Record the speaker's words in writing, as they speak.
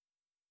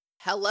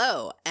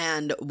Hello,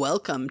 and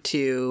welcome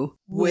to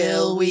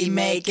Will We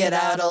Make It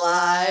Out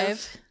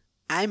Alive?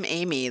 I'm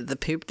Amy, the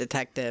poop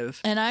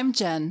detective. And I'm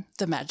Jen,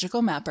 the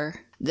magical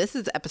mapper. This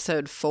is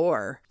episode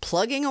 4,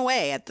 Plugging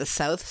Away at the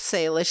South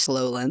Salish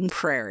Lowland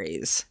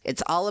Prairies.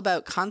 It's all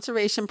about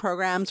conservation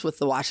programs with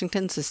the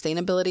Washington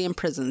Sustainability in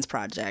Prisons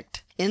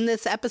Project. In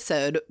this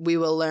episode, we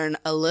will learn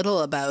a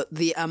little about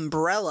the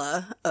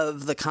umbrella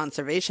of the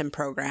conservation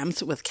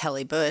programs with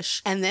Kelly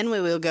Bush, and then we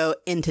will go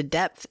into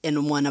depth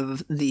in one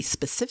of the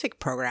specific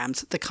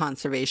programs, the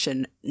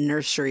Conservation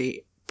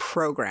Nursery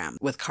Program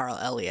with Carl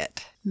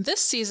Elliott.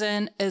 This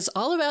season is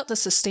all about the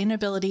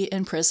Sustainability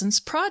in Prisons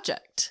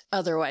Project,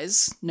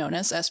 otherwise known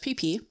as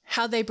SPP,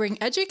 how they bring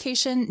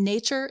education,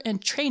 nature,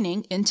 and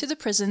training into the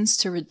prisons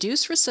to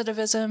reduce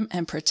recidivism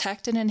and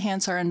protect and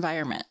enhance our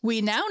environment.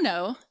 We now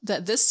know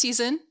that this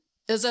season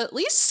is at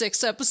least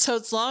 6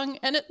 episodes long,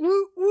 and it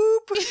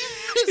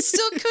it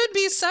still could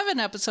be 7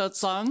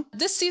 episodes long.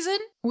 This season,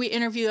 we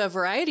interview a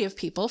variety of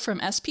people from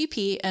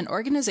SPP and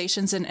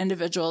organizations and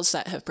individuals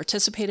that have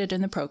participated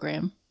in the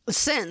program.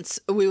 Since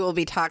we will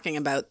be talking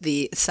about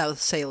the South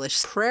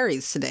Salish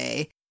Prairies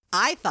today,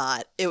 I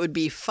thought it would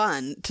be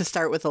fun to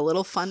start with a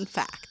little fun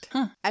fact.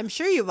 I'm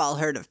sure you've all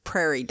heard of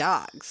prairie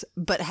dogs,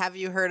 but have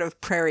you heard of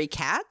prairie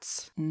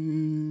cats?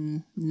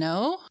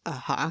 No?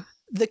 Uh-huh.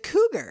 The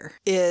cougar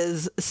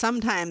is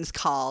sometimes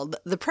called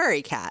the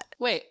prairie cat.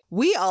 Wait.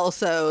 We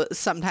also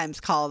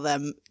sometimes call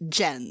them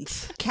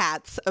gens,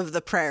 cats of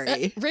the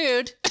prairie.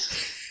 Rude.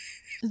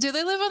 Do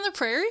they live on the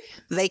prairie?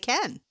 They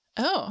can.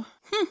 Oh.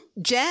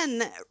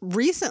 Jen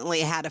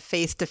recently had a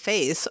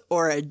face-to-face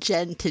or a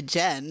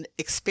gen-to-gen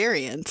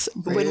experience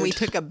when we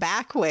took a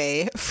back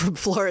way from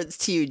Florence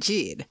to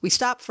Eugene. We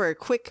stopped for a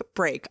quick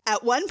break.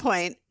 At one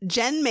point,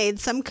 Jen made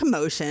some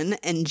commotion,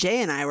 and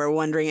Jay and I were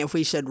wondering if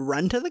we should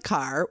run to the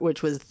car,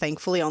 which was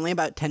thankfully only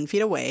about 10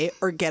 feet away,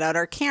 or get out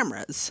our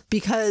cameras,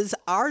 because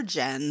our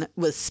Jen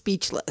was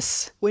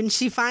speechless. When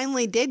she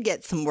finally did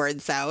get some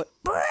words out,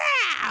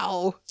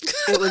 Brow!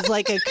 It was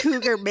like a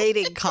cougar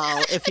mating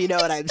call, if you know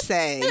what I'm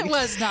saying. It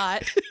was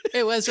not.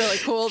 It was really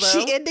cool, though.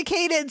 She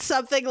indicated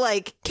something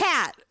like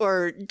cat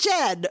or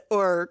Jen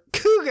or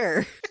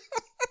cougar.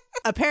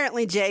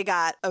 Apparently, Jay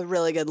got a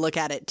really good look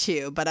at it,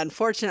 too. But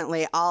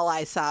unfortunately, all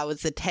I saw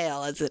was the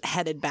tail as it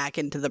headed back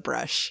into the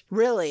brush.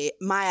 Really,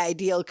 my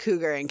ideal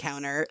cougar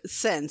encounter,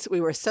 since we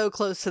were so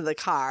close to the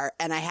car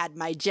and I had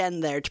my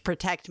Jen there to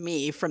protect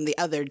me from the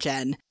other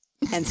Jen.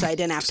 And so I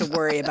didn't have to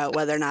worry about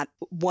whether or not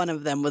one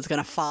of them was going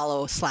to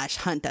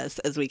follow/hunt us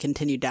as we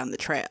continued down the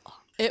trail.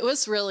 It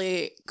was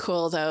really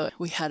cool, though.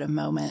 We had a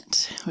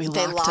moment. They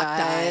locked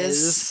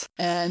eyes,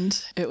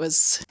 and it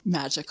was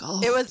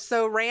magical. It was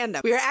so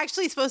random. We were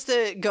actually supposed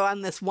to go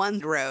on this one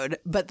road,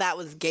 but that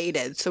was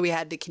gated, so we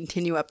had to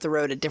continue up the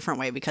road a different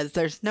way because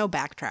there's no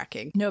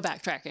backtracking. No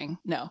backtracking,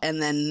 no.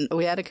 And then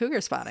we had a cougar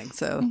spotting,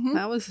 so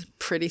that was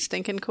pretty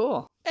stinking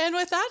cool. And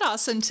with that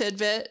awesome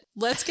tidbit,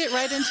 let's get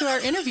right into our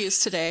interviews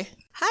today.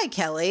 Hi,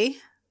 Kelly.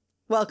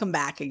 Welcome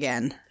back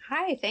again.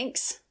 Hi,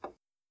 thanks.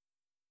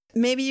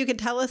 Maybe you could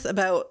tell us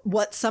about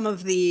what some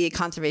of the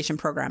conservation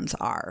programs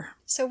are.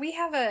 So we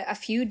have a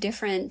few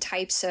different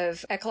types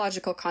of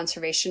ecological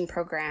conservation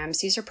programs.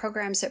 These are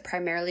programs that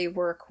primarily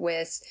work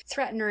with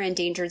threatened or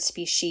endangered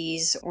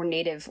species or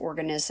native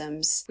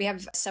organisms. We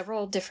have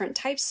several different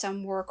types.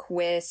 Some work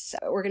with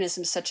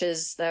organisms such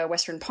as the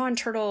western pond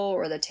turtle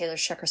or the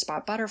Taylor's checker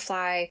spot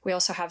butterfly. We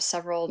also have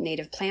several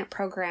native plant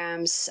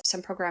programs.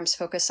 Some programs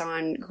focus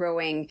on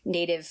growing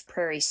native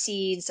prairie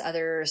seeds.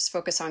 Others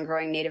focus on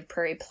growing native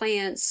prairie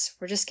plants.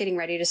 We're just getting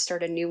ready to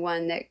start a new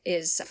one that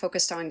is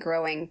focused on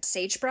growing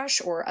sagebrush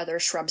or other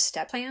shrub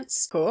steppe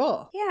plants.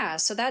 Cool. Yeah,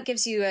 so that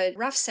gives you a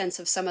rough sense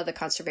of some of the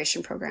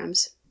conservation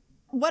programs.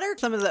 What are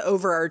some of the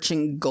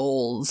overarching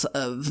goals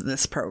of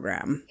this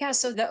program? Yeah,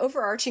 so the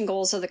overarching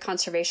goals of the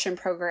conservation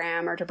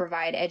program are to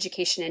provide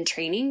education and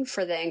training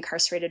for the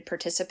incarcerated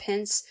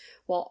participants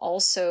while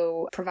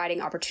also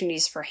providing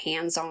opportunities for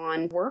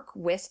hands-on work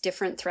with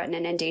different threatened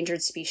and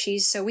endangered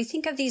species. So we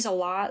think of these a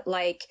lot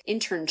like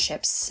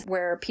internships,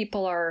 where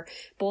people are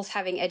both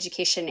having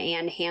education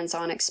and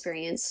hands-on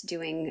experience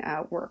doing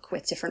work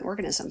with different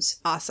organisms.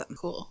 Awesome.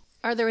 Cool.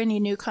 Are there any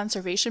new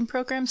conservation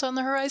programs on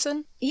the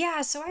horizon?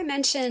 Yeah, so I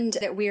mentioned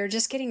that we are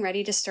just getting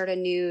ready to start a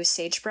new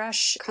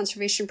sagebrush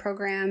conservation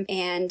program,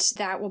 and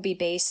that will be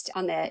based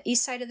on the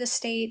east side of the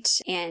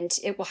state, and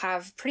it will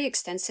have pretty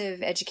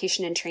extensive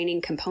education and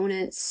training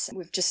components.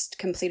 We've just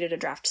completed a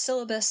draft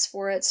syllabus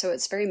for it, so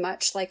it's very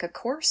much like a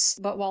course,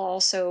 but while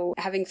also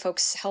having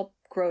folks help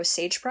grow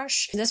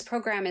sagebrush. This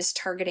program is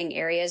targeting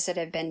areas that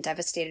have been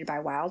devastated by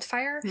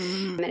wildfire,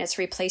 and it's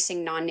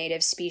replacing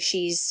non-native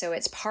species. So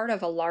it's part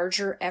of a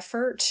larger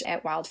effort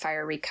at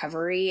wildfire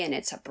recovery, and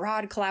it's a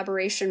broad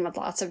collaboration with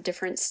lots of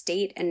different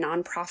state and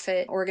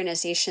nonprofit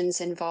organizations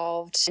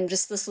involved. And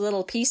just this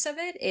little piece of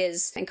it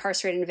is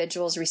incarcerated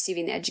individuals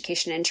receiving the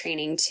education and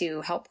training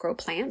to help grow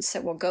plants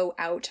that will go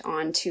out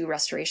onto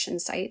restoration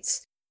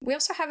sites. We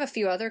also have a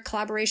few other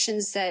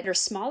collaborations that are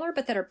smaller,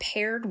 but that are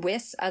paired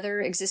with other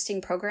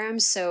existing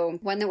programs. So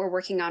one that we're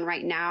working on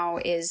right now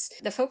is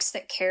the folks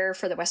that care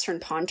for the Western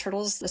pond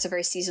turtles. That's a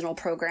very seasonal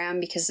program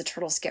because the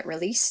turtles get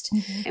released.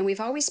 Mm-hmm. And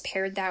we've always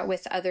paired that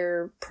with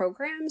other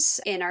programs.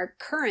 In our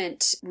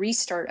current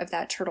restart of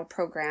that turtle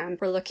program,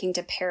 we're looking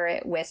to pair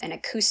it with an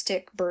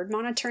acoustic bird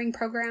monitoring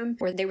program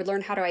where they would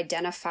learn how to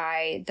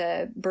identify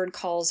the bird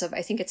calls of,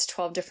 I think it's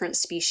 12 different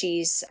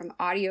species from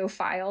audio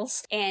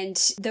files. And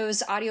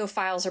those audio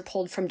files are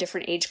pulled from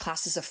different age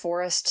classes of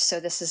forest. So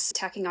this is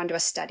tacking onto a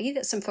study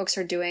that some folks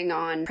are doing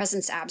on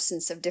presence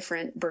absence of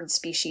different bird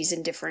species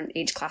in different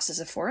age classes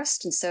of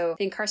forest. And so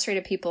the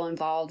incarcerated people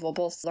involved will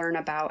both learn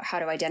about how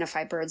to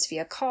identify birds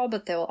via call,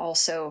 but they'll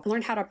also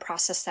learn how to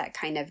process that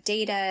kind of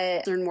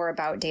data, learn more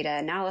about data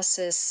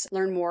analysis,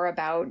 learn more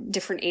about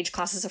different age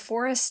classes of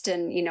forest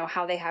and,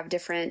 how they have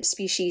different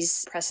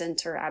species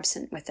present or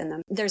absent within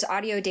them. There's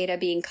audio data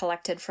being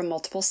collected from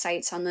multiple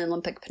sites on the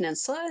Olympic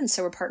Peninsula. And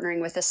so we're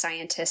partnering with a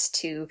scientist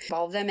to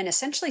involve them in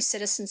essentially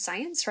citizen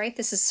science, right?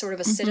 This is sort of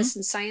a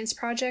citizen science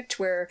project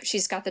where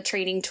she's got the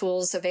training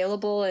tools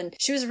available. And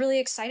she was really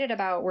excited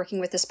about working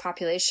with this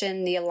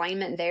population. The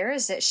alignment there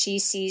is that she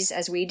sees,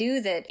 as we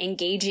do, that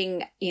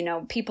engaging,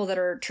 people that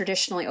are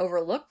traditionally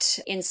overlooked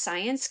in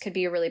science could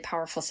be a really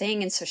powerful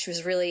thing. And so she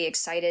was really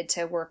excited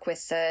to work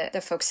with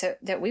the folks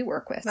that we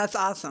work with. That's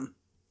awesome.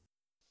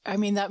 I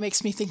mean, that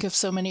makes me think of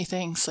so many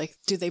things. Like,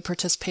 do they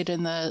participate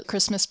in the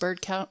Christmas bird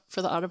count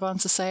for the Audubon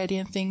Society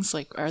and things?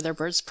 Like, are there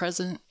birds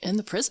present in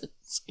the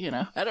prisons? I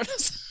don't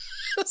know.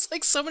 It's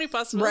like so many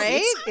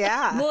possibilities. Right?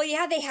 Yeah. Well,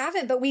 yeah, they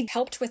haven't, but we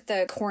helped with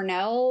the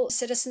Cornell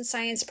Citizen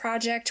Science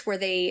Project where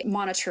they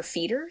monitor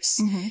feeders.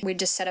 Mm-hmm. We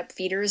just set up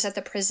feeders at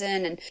the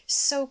prison and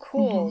so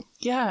cool. Mm-hmm.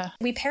 Yeah.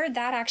 We paired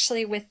that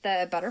actually with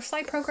the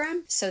butterfly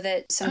program so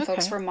that some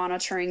folks were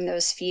monitoring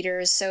those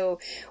feeders. So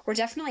we're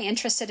definitely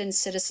interested in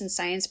citizen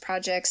science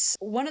projects.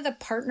 One of the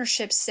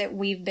partnerships that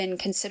we've been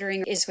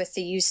considering is with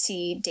the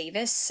UC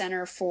Davis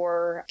Center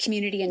for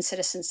Community and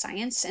Citizen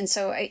Science. And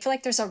so I feel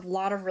like there's a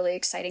lot of really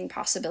exciting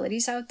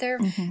possibilities out there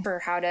for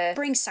how to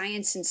bring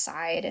science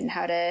inside and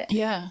how to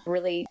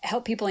really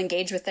help people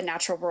engage with the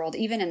natural world,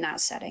 even in that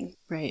setting.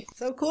 Right.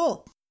 So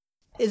cool.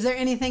 Is there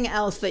anything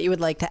else that you would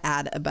like to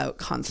add about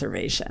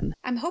conservation?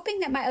 I'm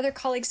hoping that my other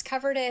colleagues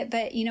covered it,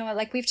 but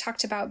like we've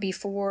talked about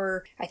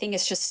before, I think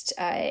it's just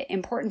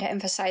important to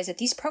emphasize that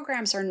these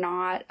programs are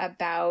not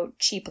about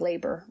cheap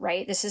labor,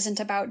 right? This isn't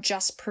about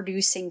just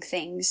producing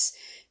things.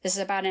 This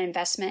is about an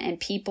investment in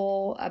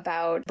people,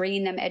 about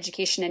bringing them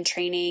education and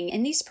training.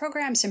 In these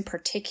programs in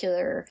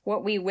particular,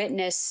 what we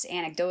witness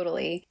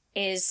anecdotally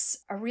is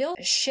a real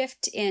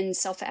shift in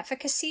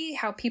self-efficacy,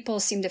 how people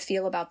seem to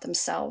feel about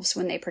themselves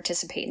when they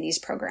participate in these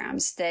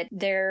programs, that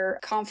their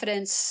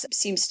confidence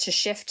seems to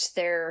shift,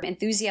 their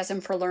enthusiasm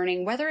for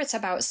learning, whether it's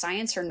about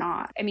science or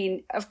not. I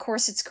mean, of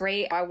course, it's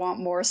great. I want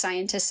more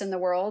scientists in the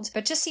world,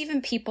 but just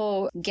even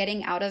people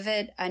getting out of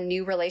it a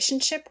new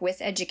relationship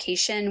with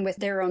education, with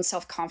their own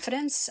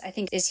self-confidence, I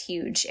think is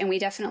huge. And we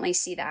definitely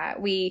see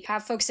that. We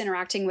have folks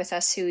interacting with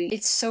us who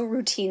it's so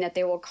routine that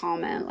they will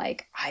comment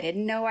like, I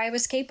didn't know I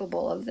was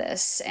capable of this.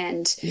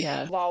 And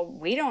while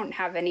we don't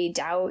have any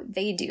doubt,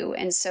 they do.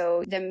 And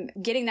so them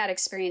getting that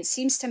experience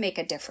seems to make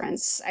a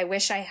difference. I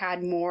wish I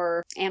had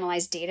more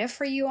analyzed data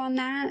for you on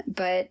that,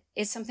 but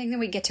it's something that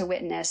we get to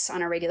witness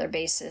on a regular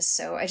basis.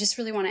 So I just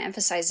really want to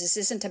emphasize this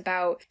isn't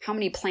about how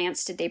many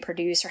plants did they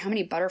produce or how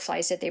many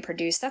butterflies did they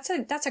produce. That's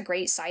a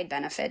great side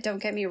benefit. Don't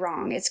get me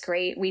wrong. It's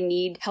great. We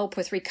need help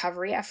with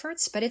recovery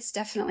efforts, but it's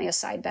definitely a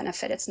side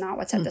benefit. It's not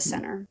what's at the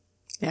center.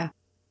 Yeah.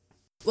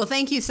 Well,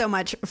 thank you so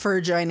much for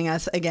joining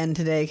us again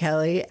today,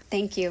 Kelly.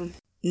 Thank you.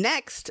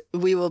 Next,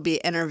 we will be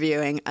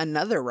interviewing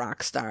another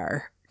rock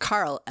star,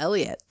 Carl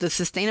Elliott, the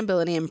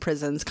Sustainability in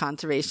Prisons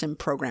Conservation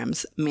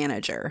Programs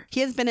Manager.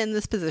 He has been in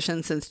this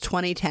position since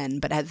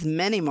 2010, but has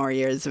many more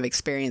years of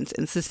experience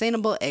in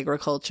sustainable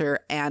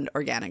agriculture and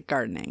organic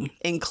gardening,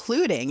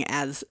 including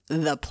as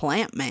the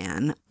Plant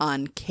Man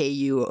on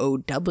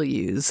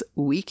KUOW's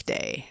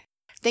Weekday.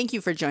 Thank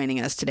you for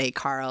joining us today,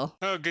 Carl.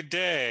 Oh, good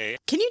day.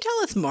 Can you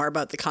tell us more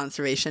about the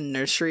Conservation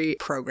Nursery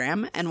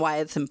Program and why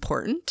it's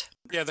important?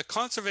 Yeah, the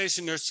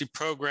Conservation Nursery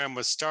Program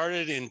was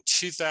started in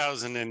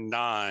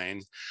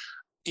 2009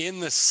 in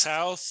the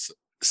South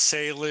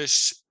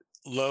Salish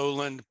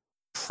lowland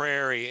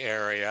prairie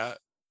area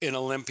in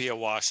Olympia,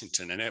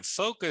 Washington. And it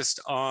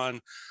focused on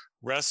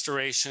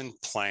restoration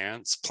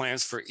plants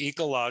for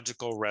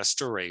ecological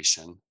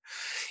restoration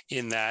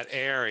in that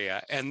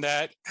area. And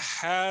that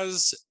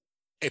has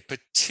a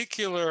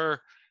particular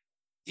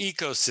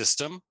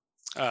ecosystem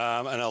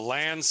and a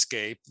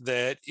landscape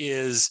that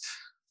is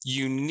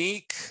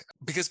unique,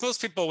 because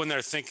most people, when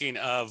they're thinking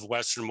of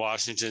Western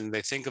Washington,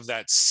 they think of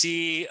that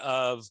sea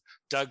of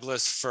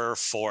Douglas fir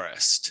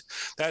forest,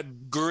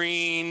 that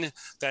green,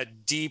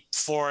 that deep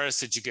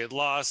forest that you get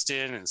lost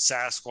in, and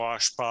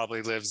Sasquatch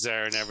probably lives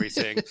there and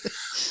everything.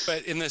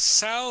 But in the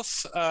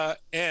south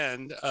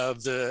end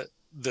of the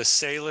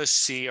Salish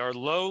Sea are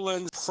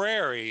lowland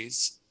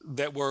prairies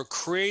that were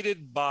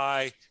created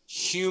by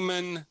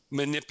human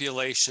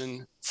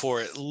manipulation for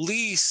at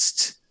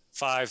least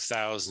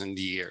 5,000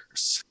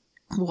 years.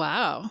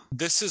 Wow.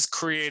 This has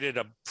created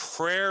a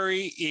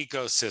prairie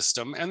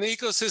ecosystem, and the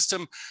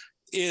ecosystem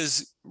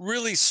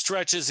really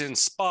stretches in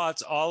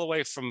spots all the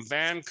way from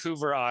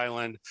Vancouver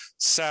Island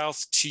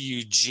south to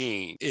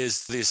Eugene,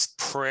 is this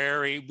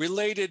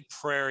related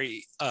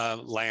prairie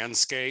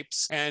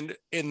landscapes. And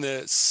in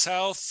the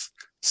South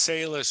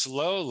Salish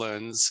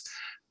lowlands,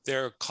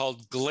 they're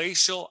called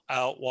glacial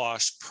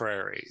outwash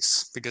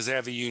prairies because they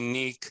have a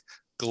unique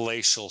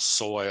glacial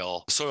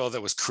soil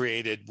that was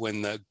created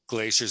when the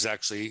glaciers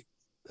actually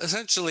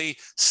essentially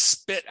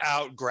spit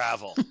out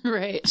gravel.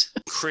 Right.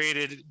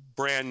 Created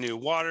brand new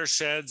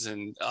watersheds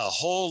and a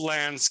whole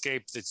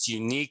landscape that's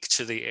unique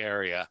to the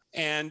area.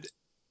 And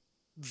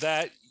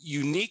that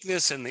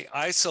uniqueness and the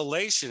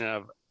isolation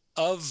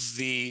of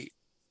the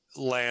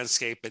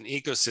landscape and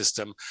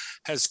ecosystem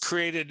has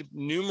created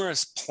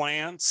numerous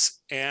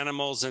plants,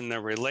 animals, and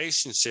their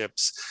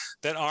relationships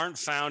that aren't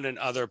found in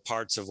other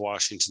parts of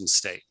Washington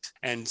state,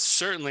 and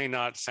certainly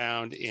not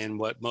found in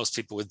what most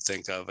people would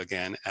think of,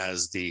 again,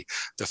 as the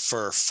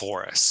fir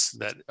forests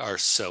that are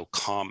so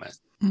common.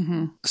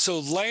 Mm-hmm. So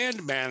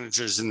land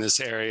managers in this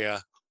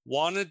area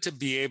wanted to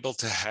be able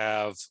to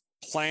have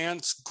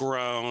plants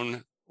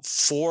grown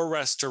for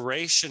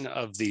restoration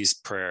of these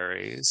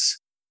prairies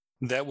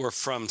that were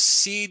from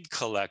seed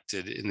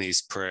collected in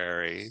these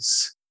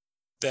prairies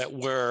that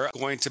were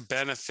going to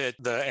benefit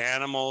the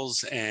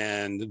animals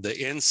and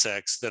the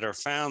insects that are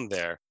found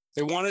there.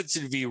 They wanted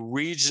to be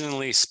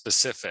regionally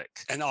specific.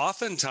 And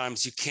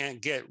oftentimes you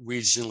can't get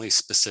regionally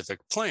specific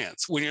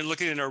plants when you're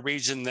looking at a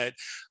region that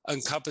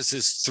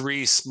encompasses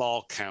 3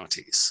 small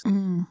counties.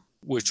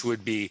 Which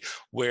would be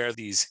where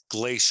these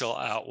glacial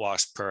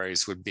outwash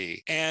prairies would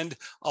be. And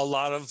a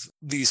lot of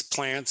these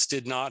plants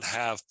did not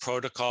have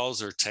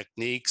protocols or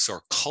techniques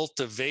or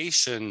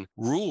cultivation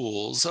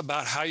rules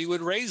about how you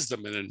would raise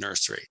them in a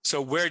nursery.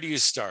 So where do you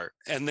start?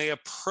 And they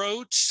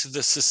approached the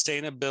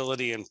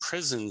Sustainability in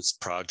Prisons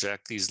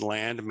project, these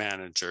land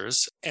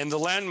managers. And the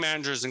land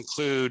managers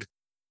include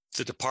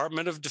the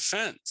Department of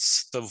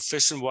Defense, the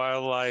Fish and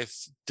Wildlife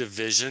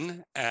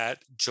Division at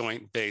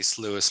Joint Base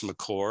Lewis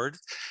McChord.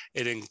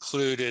 It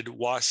included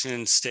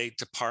Washington State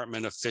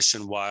Department of Fish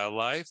and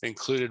Wildlife,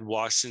 included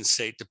Washington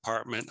State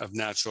Department of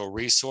Natural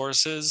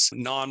Resources,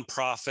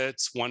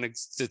 nonprofits. One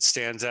that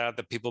stands out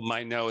that people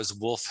might know is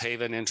Wolf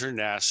Haven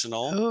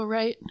International. Oh,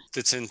 right.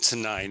 That's in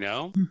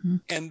Tenino. Mm-hmm.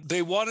 And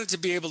they wanted to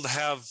be able to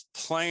have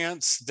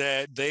plants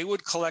that they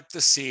would collect the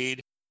seed,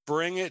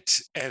 bring it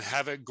and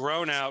have it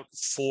grown out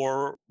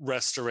for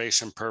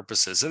restoration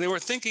purposes. And they were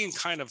thinking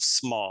kind of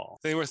small.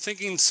 They were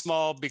thinking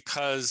small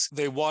because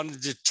they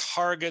wanted to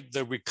target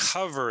the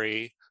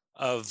recovery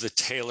of the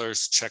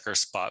Taylor's checker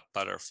spot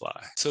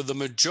butterfly. So the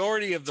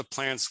majority of the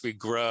plants we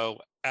grow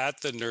at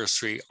the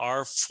nursery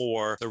are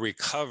for the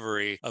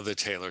recovery of the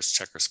Taylor's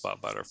checker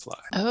spot butterfly.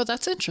 Oh,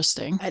 that's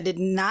interesting. I did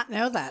not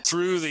know that.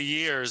 Through the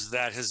years,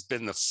 that has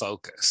been the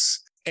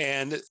focus.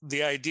 And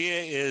the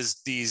idea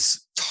is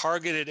these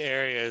targeted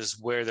areas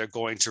where they're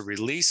going to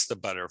release the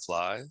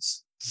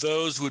butterflies,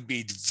 those would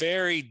be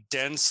very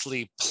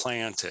densely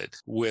planted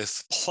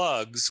with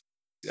plugs.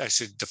 I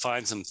should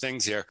define some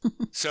things here.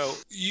 So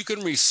you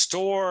can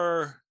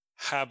restore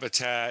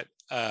habitat,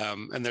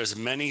 and there's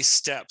many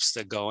steps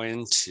that go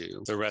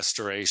into the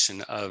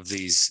restoration of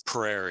these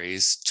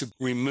prairies to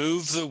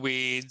remove the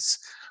weeds,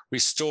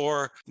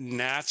 restore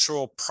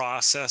natural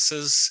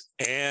processes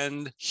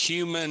and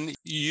human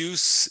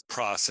use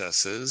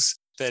processes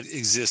that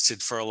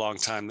existed for a long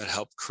time that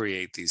helped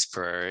create these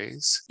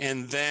prairies,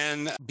 and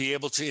then be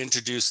able to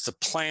introduce the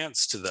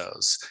plants to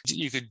those.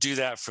 You could do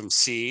that from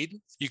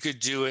seed. You could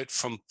do it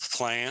from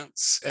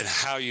plants, and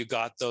how you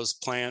got those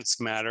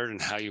plants mattered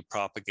and how you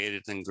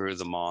propagated and grew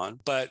them on.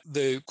 But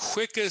the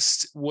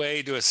quickest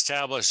way to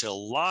establish a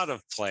lot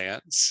of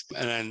plants,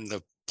 and then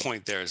the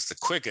point there is the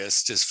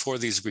quickest, is for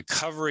these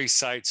recovery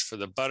sites for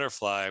the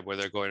butterfly where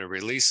they're going to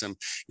release them,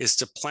 is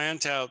to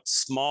plant out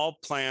small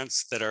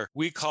plants that are,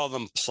 we call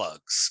them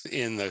plugs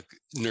in the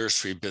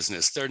nursery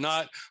business. They're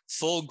not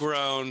full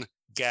grown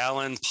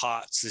gallon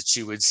pots that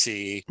you would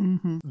see.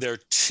 Mm-hmm. They're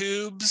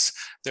tubes.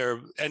 They're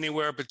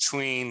anywhere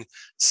between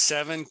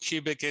 7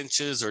 cubic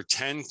inches or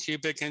 10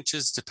 cubic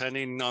inches,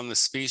 depending on the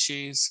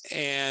species.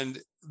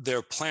 And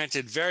they're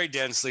planted very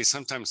densely,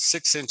 sometimes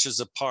 6 inches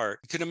apart.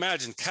 You can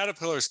imagine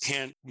caterpillars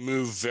can't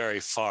move very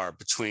far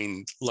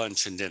between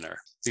lunch and dinner,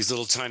 these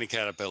little tiny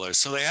caterpillars.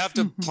 So they have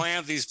to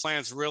plant these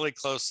plants really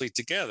closely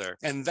together.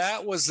 And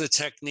that was the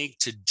technique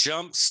to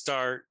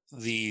jumpstart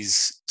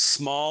these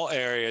small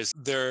areas.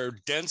 They're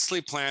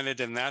densely planted,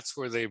 and that's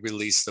where they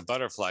release the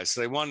butterflies.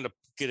 So they wanted to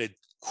get a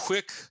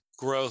quick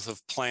growth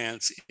of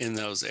plants in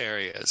those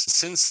areas.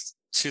 Since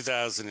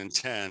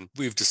 2010,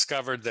 we've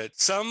discovered that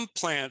some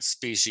plant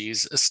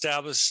species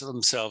establish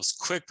themselves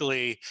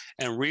quickly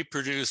and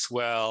reproduce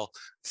well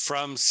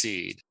from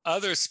seed.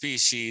 Other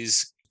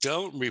species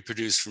don't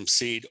reproduce from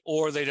seed,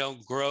 or they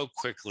don't grow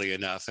quickly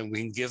enough, and we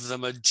can give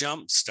them a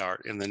jump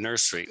start in the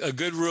nursery. A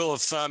good rule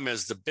of thumb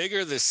is the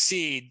bigger the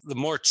seed, the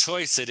more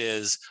choice it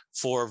is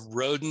for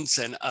rodents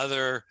and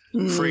other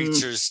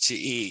creatures to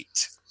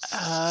eat.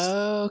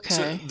 Oh, okay.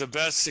 So the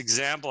best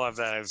example of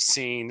that I've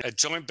seen at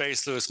Joint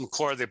Base Lewis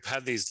McChord, they've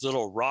had these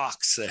little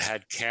rocks that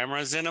had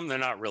cameras in them. They're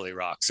not really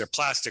rocks. They're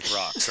plastic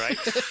rocks, right?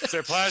 So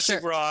they're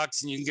plastic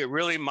rocks, and you can get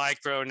really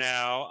micro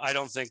now. I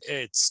don't think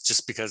it's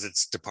just because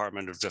it's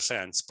Department of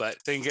Defense, but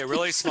they can get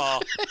really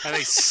small, and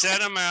they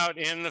set them out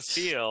in the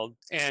field.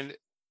 And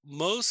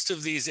most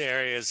of these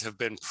areas have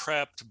been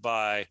prepped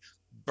by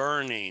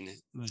burning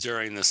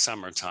during the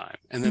summertime.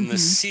 And then the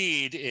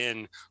seed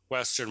in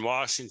Western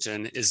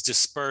Washington is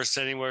dispersed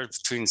anywhere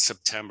between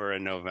September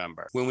and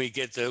November, when we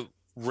get the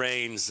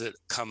rains that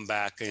come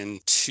back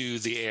into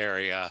the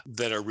area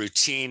that are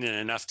routine and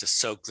enough to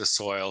soak the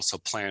soil so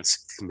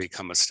plants can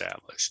become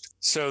established.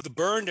 So the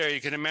burned area,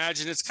 you can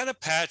imagine it's kind of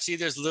patchy.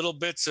 There's little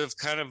bits of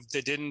kind of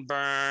that didn't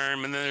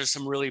burn, and then there's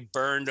some really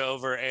burned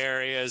over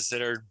areas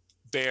that are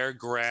bare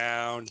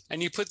ground,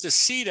 and you put the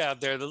seed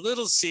out there. The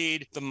little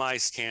seed, the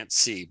mice can't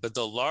see, but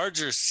the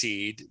larger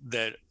seed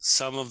that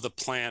some of the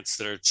plants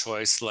that are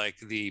choice, like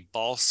the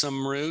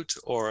balsam root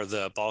or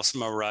the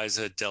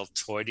Balsamorhiza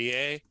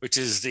deltoideae, which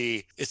is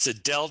it's a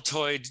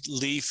deltoid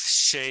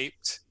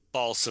leaf-shaped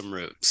balsam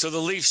root. So the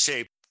leaf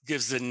shape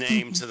gives the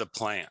name to the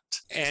plant.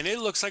 And it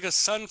looks like a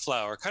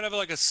sunflower, kind of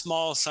like a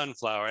small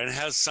sunflower, and it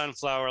has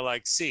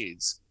sunflower-like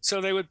seeds.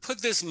 So they would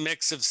put this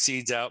mix of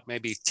seeds out,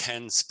 maybe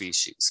 10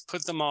 species,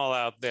 put them all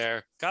out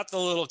there, got the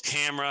little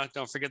camera,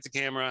 don't forget the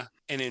camera,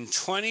 and in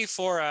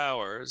 24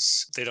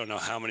 hours, they don't know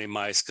how many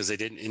mice because they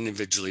didn't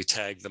individually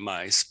tag the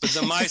mice, but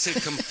the mice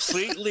had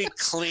completely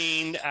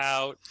cleaned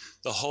out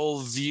the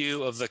whole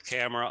view of the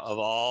camera of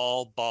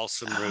all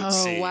balsam root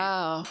seed. Oh,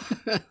 wow.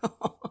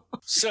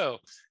 So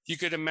you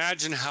could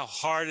imagine how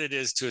hard it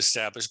is to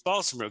establish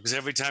balsam root, because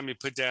every time you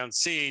put down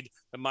seed,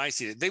 the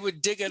mice eat it. They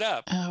would dig it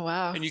up. Oh,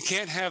 wow. And you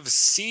can't have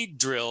seed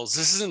drills.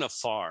 This isn't a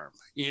farm.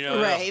 You know,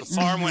 right. A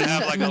farm would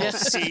have like a little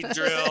seed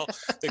drill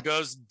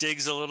that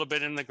digs a little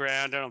bit in the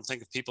ground. I don't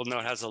think people know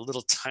it has a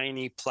little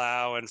tiny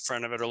plow in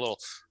front of it, or a little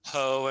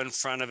hoe in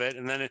front of it.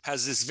 And then it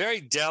has this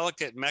very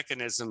delicate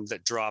mechanism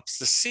that drops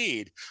the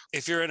seed.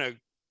 If you're in a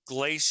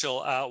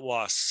glacial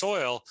outwash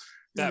soil,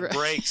 that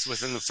breaks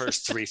within the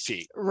first 3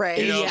 feet. Right.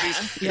 You know,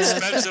 these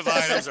expensive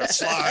items are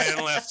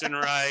flying left and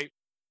right.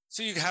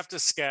 So you have to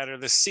scatter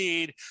the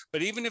seed.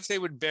 But even if they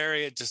would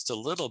bury it just a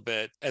little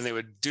bit, and they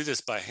would do this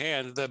by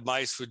hand, the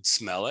mice would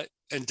smell it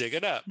and dig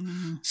it up.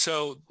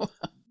 So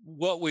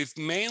what we've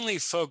mainly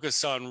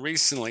focused on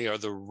recently are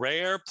the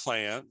rare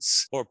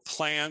plants, or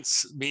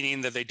plants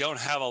meaning that they don't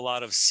have a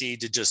lot of seed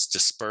to just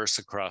disperse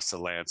across the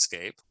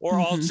landscape, or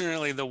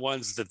alternately the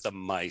ones that the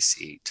mice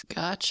eat.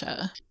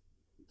 Gotcha.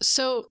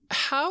 So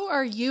how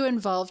are you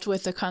involved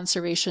with the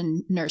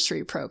conservation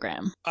nursery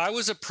program? I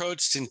was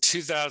approached in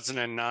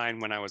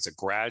 2009 when I was a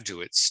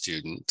graduate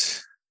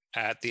student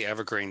at the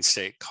Evergreen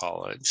State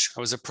College. I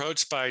was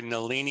approached by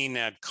Nalini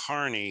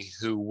Nadkarni,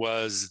 who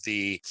was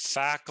the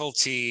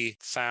faculty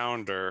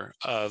founder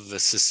of the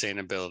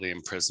Sustainability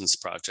in Prisons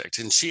Project.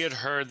 And she had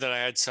heard that I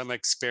had some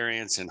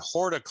experience in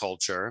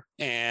horticulture,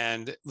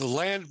 and the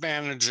land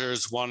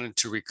managers wanted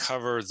to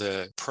recover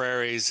the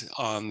prairies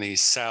on the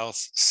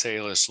South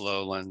Salish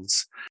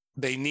lowlands.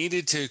 They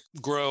needed to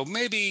grow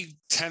maybe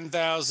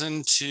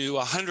 10,000 to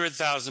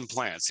 100,000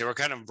 plants. They were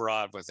kind of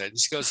broad with it. And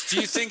she goes, "Do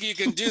you think you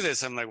can do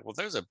this?" I'm like, "Well,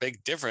 there's a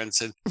big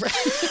difference." And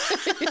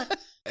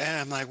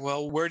I'm like,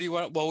 "Well, where do you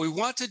want?" "Well, we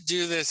want to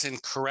do this in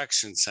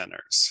correction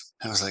centers."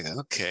 I was like,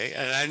 "Okay."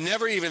 And I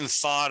never even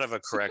thought of a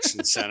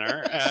correction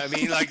center. I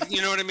mean, like,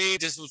 you know what I mean?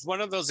 Just was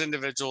one of those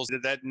individuals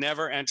that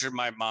never entered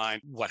my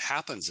mind. What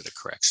happens at a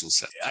correction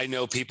center? I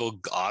know people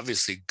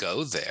obviously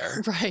go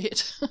there.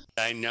 Right.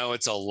 I know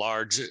it's a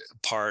large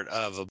part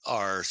of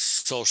our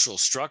social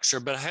structure,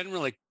 but I hadn't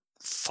really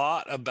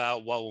thought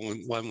about what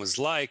one was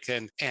like.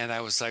 And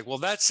I was like, well,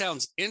 that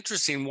sounds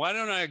interesting. Why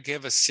don't I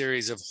give a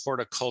series of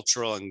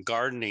horticultural and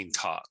gardening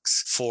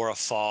talks for a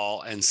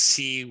fall and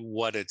see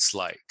what it's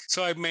like?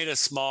 So I made a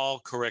small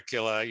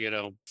curricula,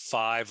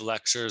 5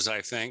 lectures,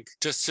 I think,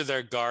 just to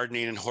their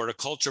gardening and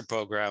horticulture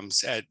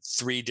programs at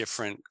 3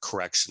 different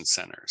correction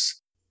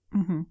centers.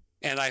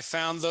 And I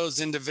found those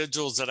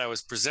individuals that I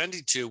was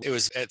presenting to, it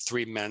was at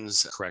 3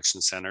 men's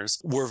correction centers,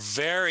 were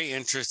very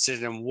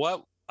interested in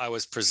what I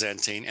was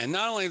presenting. And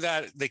not only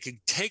that, they could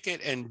take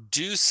it and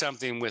do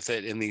something with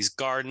it in these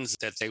gardens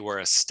that they were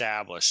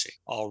establishing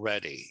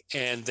already.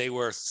 And they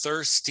were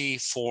thirsty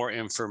for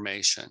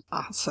information.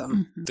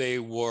 Awesome. They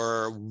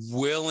were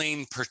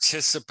willing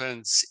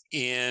participants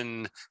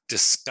in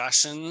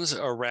discussions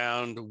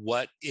around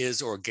what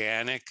is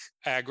organic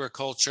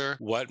agriculture,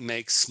 what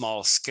makes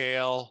small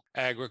scale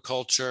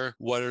agriculture,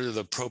 what are the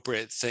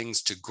appropriate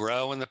things to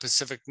grow in the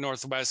Pacific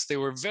Northwest. They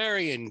were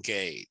very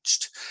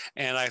engaged.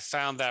 And I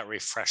found that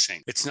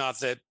refreshing. It's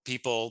not that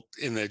people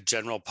in the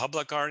general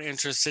public aren't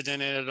interested in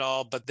it at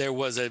all, but there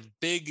was a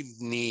big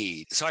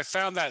need. So I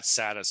found that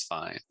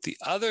satisfying. The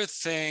other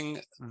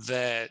thing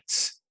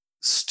that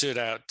stood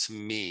out to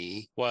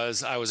me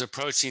was I was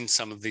approaching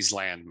some of these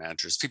land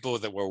managers, people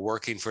that were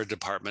working for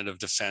Department of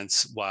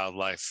Defense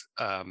Wildlife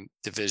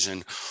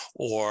Division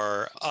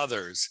or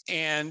others.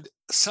 And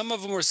some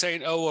of them were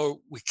saying, oh,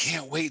 well, we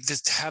can't wait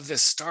to have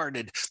this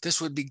started.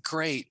 This would be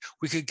great.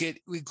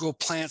 We grow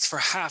plants for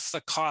half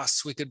the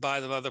costs. We could buy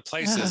them other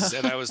places.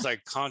 And I was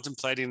like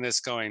contemplating this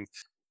going,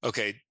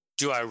 okay,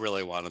 do I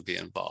really want to be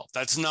involved?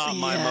 That's not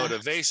my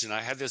motivation.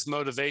 I had this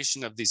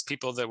motivation of these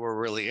people that were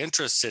really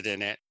interested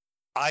in it.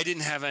 I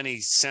didn't have any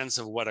sense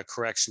of what a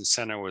correction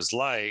center was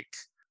like.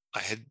 I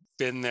had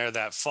been there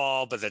that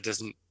fall, but that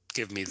doesn't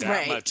give me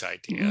that much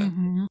idea.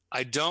 Mm-hmm.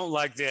 I don't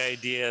like the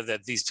idea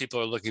that these people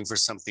are looking for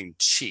something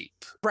cheap.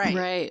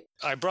 Right.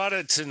 I brought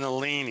it to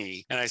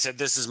Nalini and I said,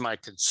 this is my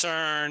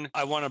concern.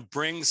 I want to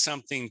bring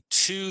something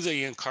to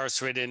the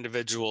incarcerated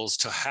individuals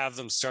to have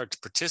them start to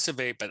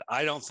participate, but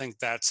I don't think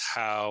that's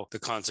how the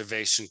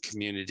conservation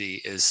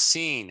community is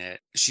seeing it.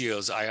 She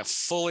goes, I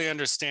fully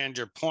understand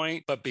your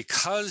point, but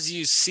because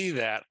you see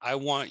that, I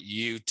want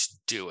you to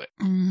do it.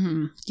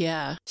 Mm-hmm.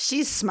 Yeah.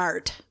 She's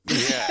smart.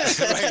 Yeah.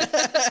 Right.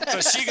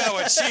 So she got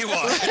what she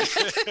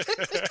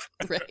wanted.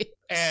 Right.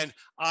 And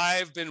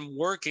I've been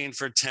working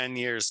for 10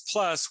 years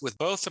plus with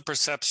both the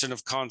perception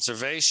of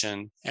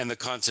conservation and the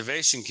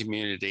conservation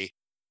community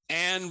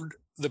and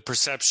the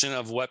perception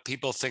of what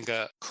people think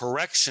a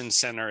correction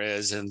center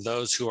is and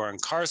those who are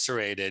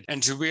incarcerated,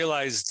 and to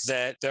realize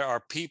that there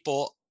are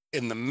people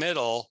in the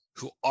middle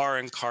who are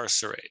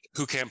incarcerated,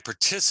 who can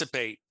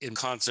participate in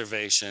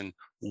conservation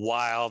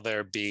while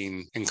they're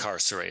being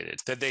incarcerated,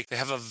 that they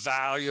have a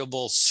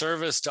valuable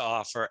service to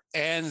offer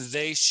and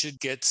they should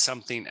get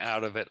something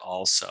out of it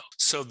also.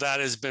 So that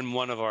has been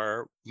one of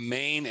our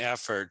main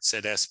efforts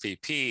at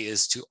SPP,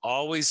 is to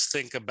always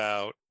think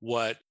about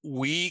what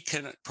we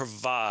can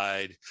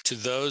provide to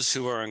those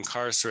who are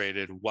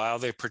incarcerated while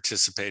they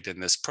participate in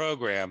this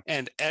program,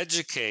 and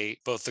educate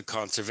both the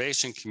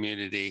conservation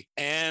community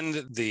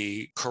and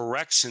the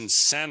correction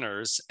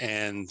centers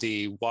and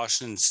the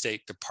Washington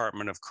State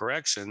Department of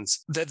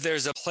Corrections that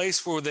there's a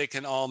place where they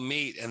can all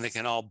meet and they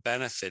can all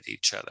benefit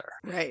each other.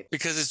 Right.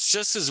 Because it's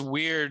just as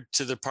weird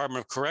to the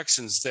Department of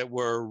Corrections that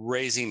we're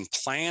raising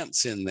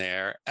plants in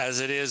there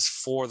as it is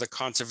for the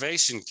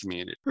conservation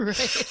community.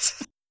 Right.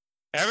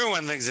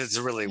 Everyone thinks it's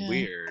really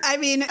weird. I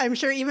mean, I'm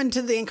sure even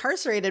to the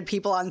incarcerated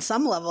people on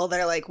some level,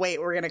 they're like, wait,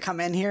 we're going to come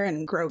in here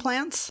and grow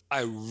plants?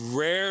 I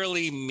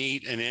rarely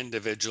meet an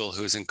individual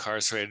who's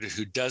incarcerated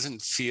who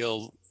doesn't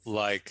feel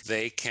like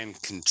they can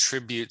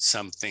contribute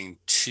something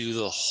to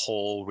the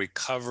whole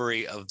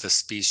recovery of the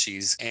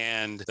species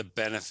and the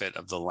benefit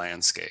of the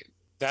landscape.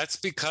 That's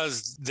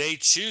because they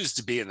choose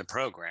to be in the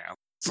program,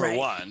 for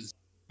one.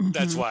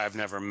 That's why I've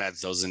never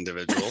met those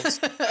individuals.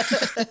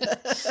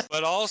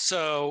 But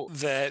also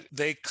that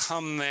they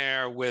come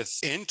there with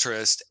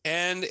interest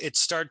and it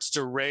starts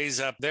to raise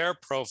up their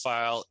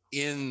profile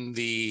in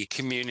the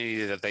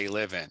community that they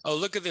live in. Oh,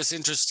 look at this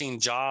interesting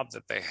job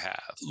that they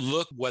have.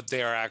 Look what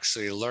they are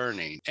actually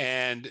learning.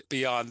 And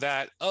beyond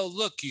that, oh,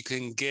 look, you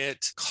can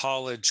get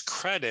college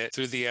credit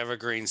through the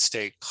Evergreen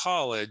State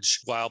College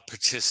while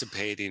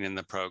participating in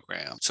the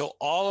program. So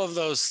all of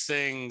those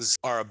things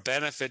are a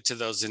benefit to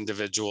those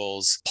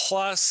individuals.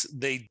 Plus,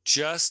 they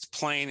just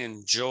plain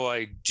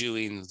enjoy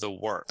doing the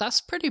work.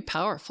 That's pretty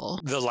powerful.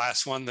 The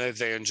last one, that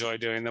they enjoy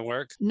doing the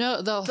work?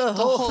 No, the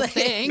whole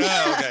thing.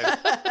 Oh, okay.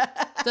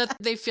 That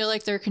they feel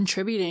like they're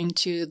contributing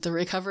to the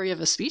recovery of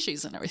a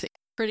species and everything.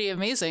 Pretty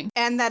amazing.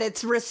 And that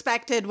it's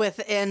respected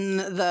within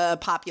the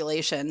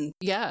population.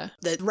 Yeah.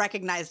 That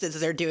recognized as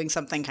they're doing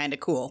something kind of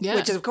cool. Yeah.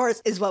 Which, of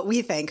course, is what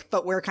we think,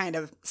 but we're kind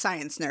of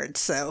science nerds,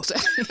 so.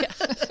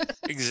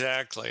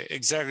 Exactly.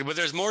 But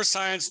there's more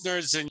science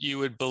nerds than you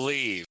would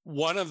believe.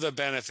 One of the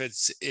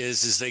benefits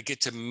is they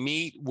get to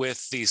meet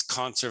with these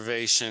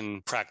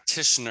conservation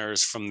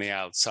practitioners from the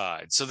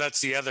outside. So that's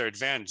the other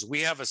advantage.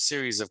 We have a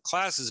series of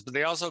classes, but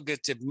they also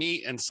get to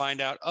meet and find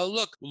out,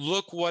 oh,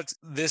 look what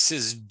this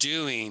is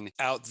doing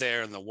out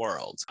there in the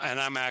world. And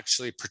I'm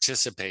actually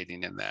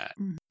participating in that.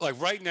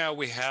 Like right now,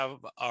 we have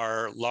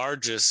our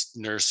largest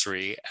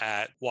nursery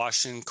at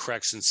Washington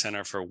Correction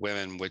Center for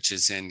Women, which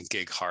is in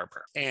Gig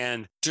Harbor.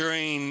 And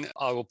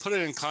I will put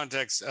it in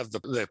context of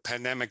the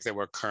pandemic that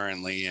we're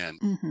currently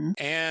in.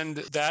 And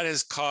that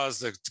has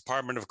caused the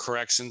Department of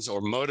Corrections,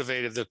 or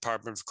motivated the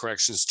Department of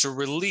Corrections, to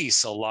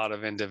release a lot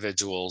of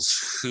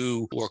individuals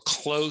who were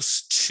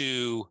close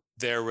to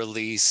their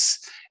release,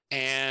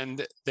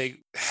 and they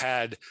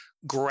had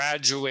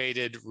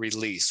graduated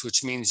release,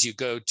 which means you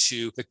go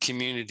to the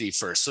community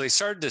first. So they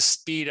started to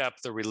speed up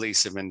the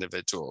release of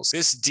individuals.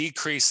 This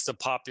decreased the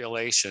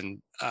population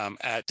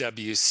at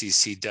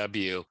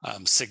WCCW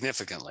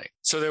significantly.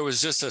 So there was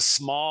just a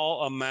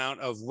small amount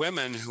of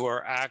women who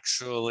are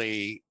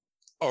actually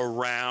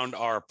around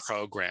our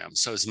program.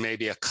 So it's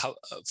maybe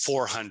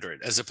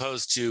 400 as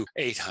opposed to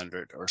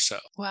 800 or so.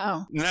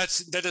 Wow. And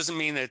that doesn't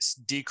mean it's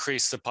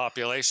decreased the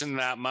population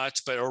that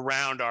much, but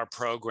around our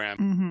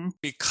program.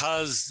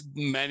 because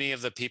many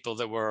of the people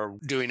that were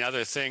doing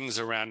other things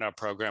around our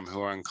program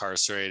who are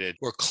incarcerated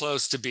were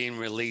close to being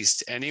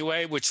released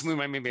anyway, which we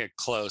might maybe get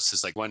close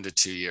is like 1 to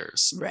 2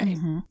 years. Right.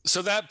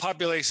 So that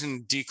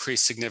population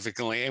decreased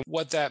significantly. And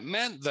what that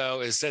meant,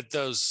 though, is that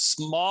those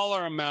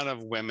smaller amount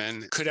of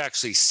women could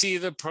actually see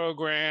the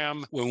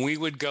program. When we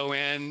would go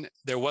in,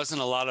 there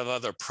wasn't a lot of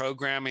other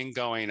programming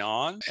going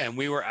on, and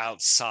we were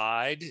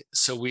outside.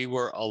 So we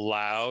were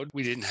allowed,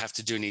 we didn't have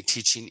to do any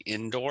teaching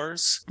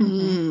indoors.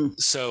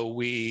 So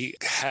we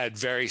had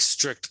very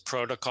strict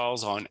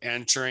protocols on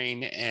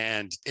entering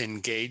and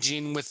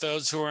engaging with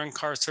those who are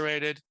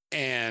incarcerated.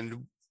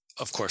 And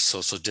of course,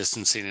 social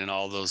distancing and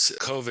all those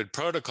COVID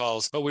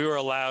protocols, but we were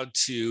allowed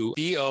to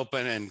be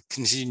open and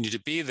continue to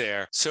be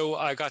there. So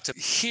I got to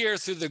hear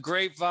through the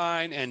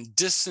grapevine and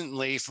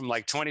distantly from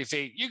like 20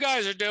 feet, you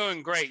guys are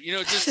doing great. You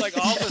know, just like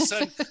all of a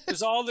sudden,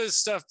 there's all this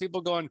stuff,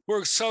 people going,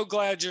 we're so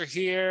glad you're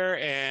here.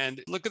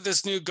 And look at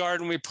this new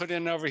garden we put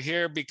in over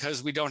here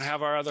because we don't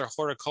have our other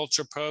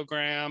horticulture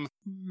program.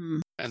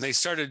 And they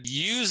started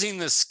using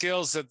the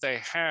skills that they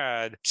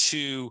had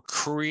to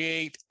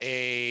create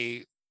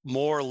a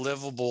more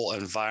livable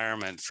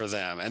environment for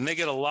them. And they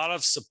get a lot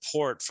of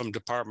support from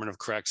Department of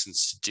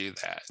Corrections to do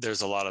that.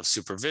 There's a lot of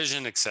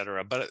supervision, et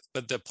cetera. But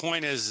the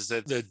point is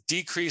that the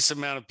decreased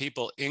amount of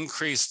people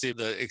increased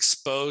the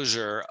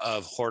exposure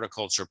of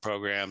horticulture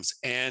programs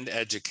and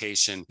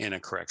education in a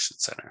correction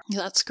center.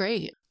 That's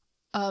great.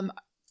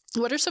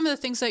 What are some of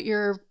the things that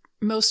you're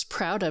most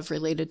proud of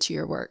related to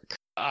your work?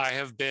 I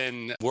have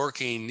been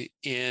working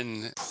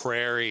in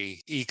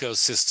prairie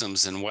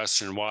ecosystems in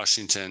Western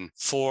Washington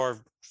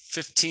for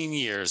 15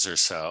 years or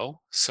so.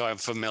 So I'm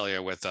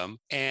familiar with them.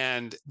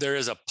 And there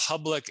is a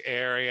public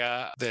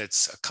area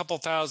that's a couple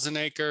thousand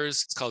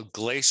acres. It's called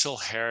Glacial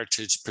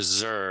Heritage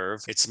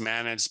Preserve. It's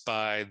managed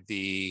by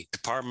the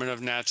Department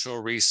of Natural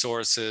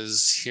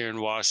Resources here in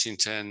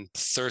Washington,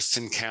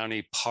 Thurston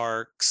County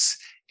Parks,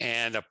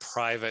 and a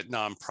private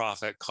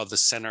nonprofit called the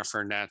Center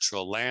for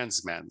Natural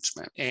Lands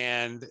Management.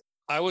 And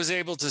I was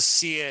able to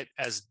see it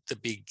as the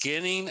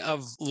beginning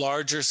of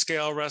larger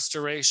scale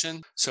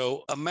restoration.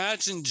 So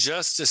imagine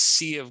just a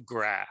sea of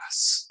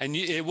grass. And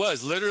it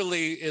was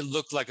literally, it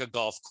looked like a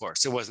golf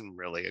course. It wasn't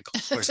really a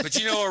golf course, but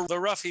you know, the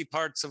roughy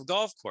parts of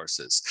golf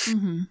courses.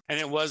 And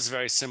it was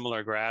very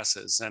similar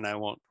grasses. And I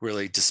won't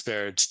really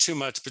disparage too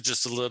much, but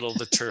just a little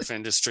the turf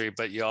industry,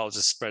 but you all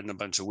just spreading a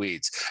bunch of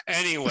weeds.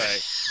 Anyway.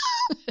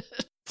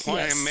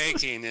 Point I'm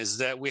making is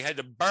that we had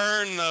to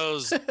burn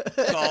those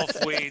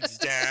golf weeds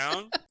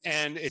down,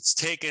 and it's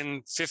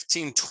taken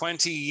 15,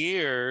 20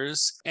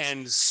 years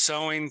and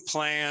sowing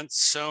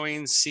plants,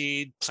 sowing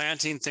seed,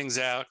 planting things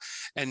out.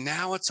 And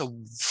now it's a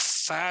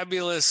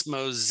fabulous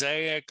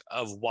mosaic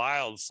of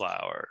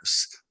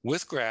wildflowers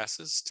with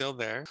grasses still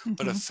there,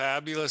 but a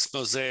fabulous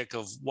mosaic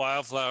of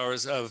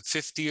wildflowers of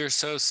 50 or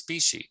so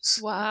species.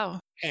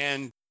 Wow.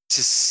 And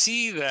to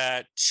see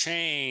that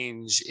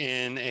change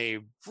in a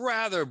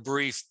rather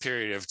brief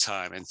period of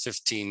time, in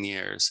 15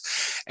 years,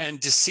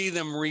 and to see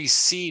them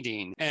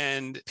reseeding,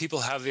 and people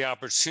have the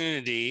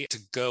opportunity to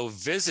go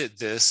visit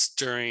this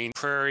during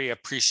Prairie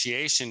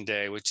Appreciation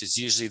Day, which is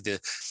usually the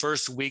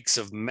first weeks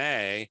of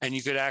May, and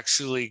you could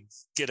actually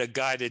get a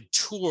guided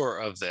tour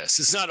of this.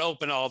 It's not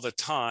open all the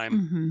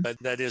time, but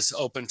that is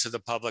open to the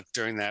public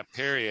during that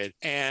period.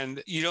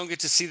 And you don't get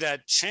to see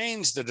that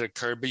change that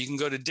occurred, but you can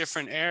go to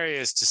different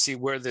areas to see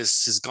where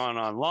this has gone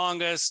on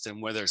longest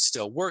and where they're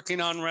still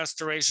working on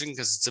restoration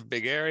because it's a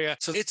big area.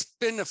 So it's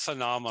been a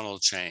phenomenal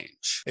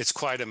change. It's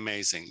quite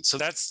amazing. So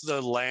that's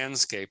the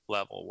landscape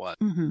level one.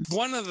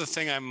 One of the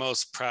things I'm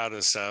most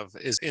proudest of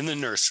is in the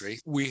nursery,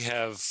 we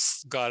have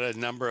got a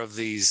number of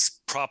these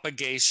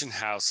propagation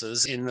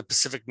houses in the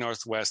Pacific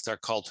Northwest. Are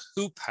called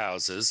hoop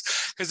houses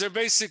because they're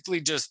basically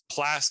just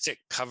plastic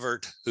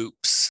covered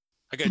hoops,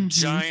 like a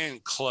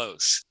giant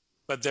cloche,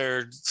 but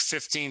they're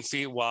 15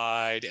 feet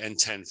wide and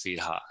 10 feet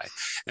high,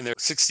 and they're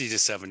 60 to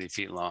 70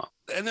 feet long.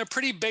 And they're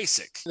pretty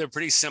basic. They're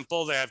pretty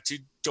simple. They have two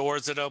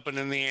doors that open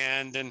in the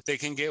end, and they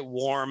can get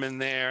warm in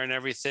there and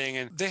everything.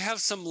 And they have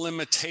some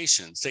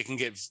limitations. They can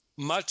get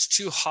much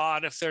too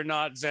hot if they're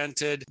not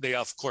vented. They,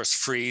 of course,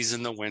 freeze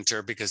in the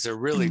winter because they're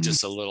really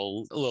just a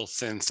little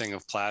thin thing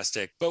of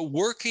plastic. But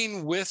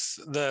working with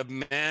the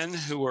men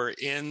who were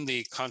in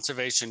the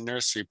conservation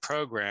nursery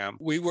program,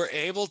 we were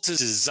able to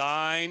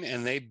design,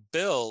 and they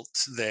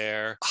built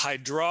their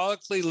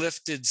hydraulically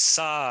lifted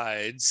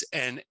sides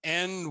and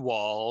end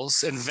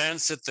walls and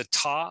vents at the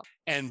top,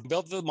 and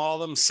built them all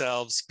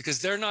themselves because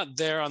they're not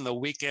there on the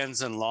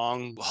weekends and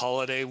long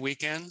holiday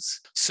weekends.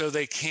 So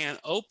they can't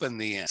open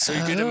the end. So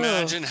you can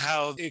imagine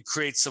how it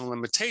creates some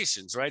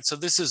limitations, right? So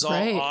this is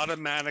all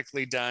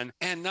automatically done.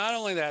 And not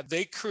only that,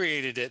 they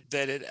created it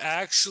that it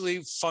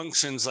actually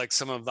functions like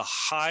some of the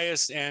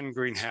highest end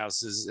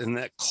greenhouses, and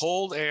that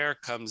cold air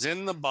comes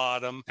in the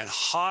bottom and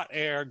hot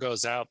air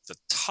goes out the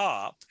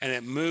top, and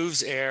it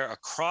moves air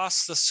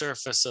across the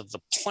surface of the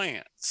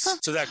plant.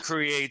 So that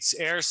creates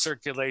air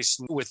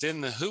circulation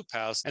within the hoop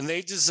house. And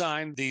they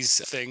designed these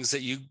things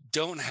that you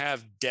don't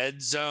have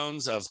dead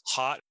zones of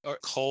hot or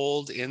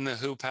cold in the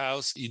hoop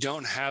house. You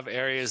don't have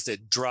areas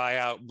that dry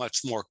out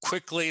much more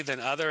quickly than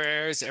other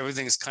areas.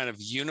 Everything's kind of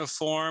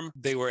uniform.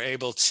 They were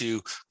able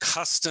to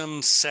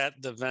custom set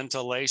the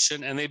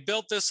ventilation, and they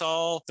built this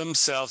all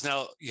themselves.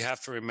 Now, you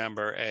have to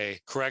remember, a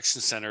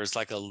correction center is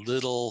like a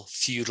little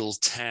feudal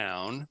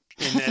town,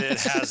 in that it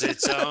has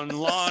its own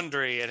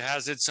laundry, it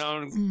has its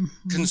own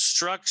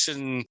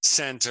construction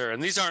center.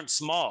 And these aren't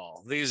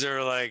small. These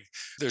are like,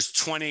 there's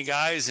 20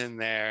 guys in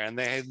there, and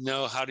they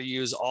know how to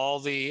use all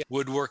the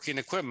woodworking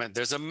equipment.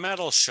 There's a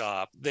metal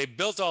shop. They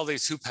built all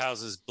these hoop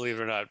houses, believe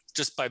it or not,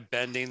 just by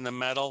bending the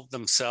metal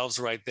themselves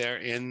right there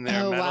in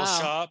their metal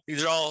shop.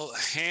 These are all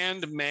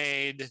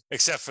handmade,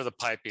 except for the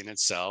piping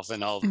itself.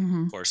 And all,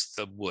 of course,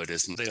 the wood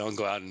isn't, they don't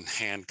go out and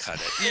hand cut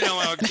it. You know,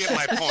 I'll get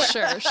my point.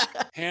 Sure.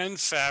 Hand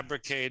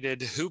fabricated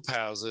hoop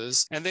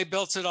houses, and they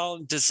built it all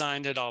and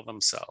designed it all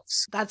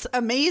themselves. That's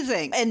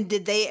amazing. And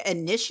did they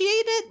initiate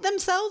it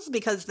themselves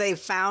because they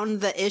found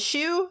the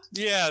issue?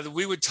 Yeah,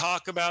 we would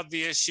talk about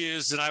the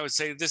issues, and I would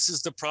say, this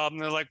is the problem.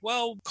 They're like,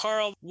 well,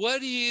 Carl, what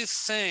do you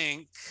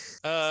think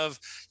of,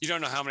 you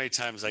don't know how many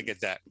times I get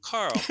that.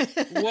 Carl,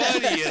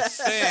 what do you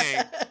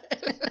think?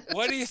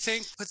 What do you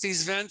think? Put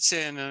these vents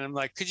in. And I'm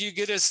like, could you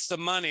get us the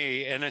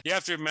money? And you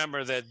have to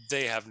remember that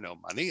they have no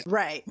money.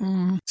 Right.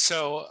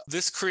 So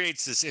this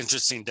creates this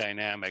interesting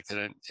dynamic,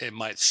 and it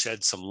might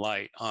shed some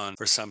light on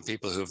for some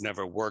people who have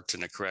never worked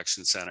in a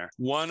correction center.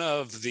 One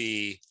of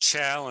the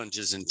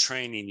challenges in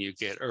training you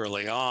get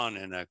early on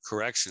in a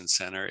correction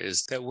center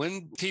is that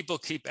when people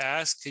keep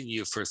asking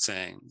you for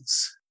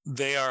things,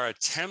 they are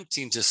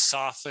attempting to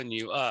soften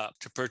you up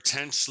to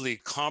potentially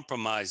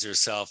compromise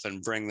yourself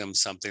and bring them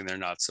something they're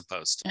not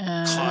supposed to.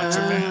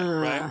 Contraband,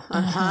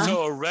 right?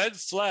 So a red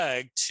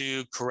flag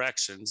to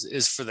corrections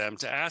is for them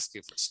to ask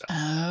you for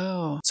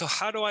stuff. So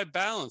how do I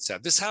balance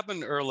that? This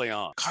happened early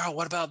on. Carl,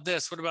 what about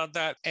this? What about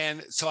that?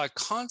 And so I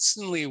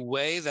constantly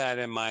weigh that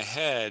in my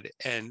head.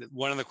 And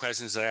one of the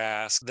questions I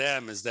ask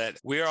them is that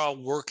we're all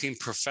working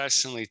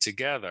professionally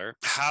together.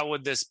 How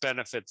would this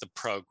benefit the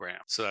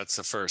program? So that's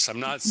the first. I'm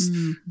not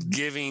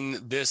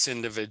giving this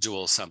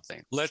individual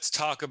something. Let's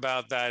talk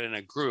about that in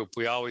a group.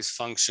 We always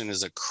function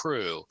as a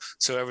crew,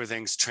 so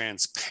everything's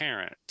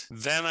transparent.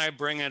 Then I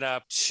bring it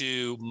up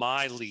to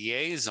my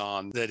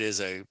liaison that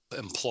is a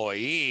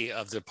employee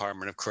of the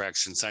Department of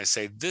Corrections. I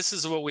say, this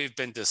is what we've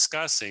been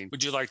discussing.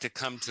 Would you like to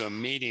come to a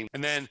meeting?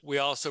 And then we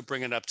also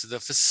bring it up to the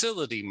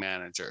facility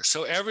manager,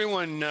 so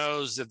everyone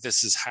knows that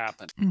this has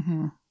happened.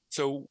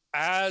 So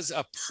as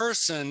a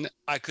person,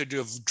 I could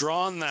have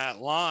drawn that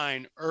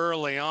line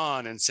early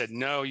on and said,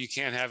 no, you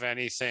can't have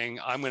anything.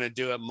 I'm going to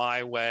do it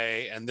my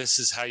way. And this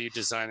is how you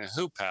design a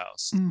hoop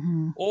house.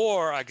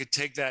 Or I could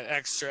take that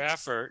extra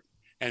effort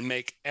and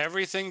make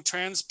everything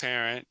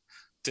transparent,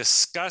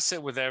 discuss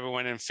it with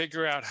everyone, and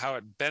figure out how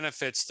it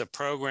benefits the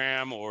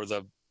program or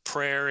the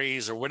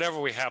prairies or whatever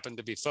we happen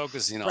to be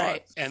focusing on.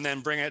 And then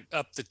bring it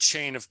up the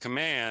chain of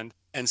command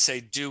and say,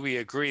 do we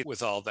agree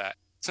with all that?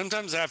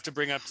 Sometimes I have to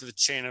bring up to the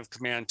chain of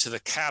command to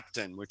the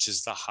captain, which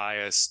is the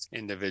highest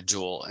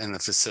individual in the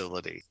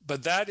facility.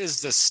 But that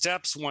is the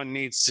steps one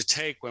needs to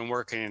take when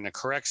working in a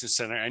correction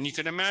center. And you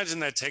can imagine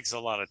that takes a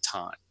lot of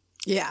time.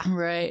 Yeah.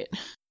 Right.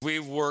 We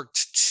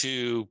worked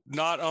to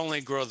not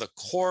only grow the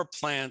core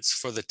plants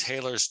for the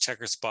Taylor's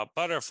checker spot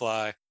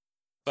butterfly,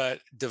 but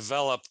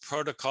develop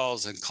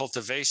protocols and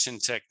cultivation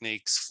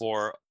techniques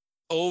for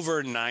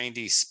over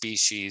 90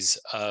 species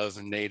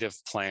of native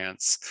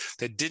plants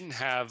that didn't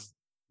have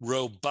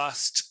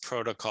robust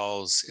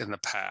protocols in the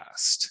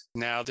past.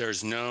 Now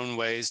there's known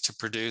ways to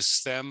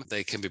produce them.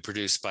 They can be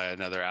produced by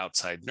another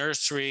outside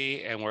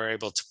nursery, and we're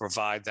able to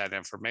provide that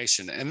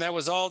information. And that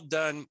was all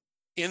done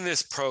in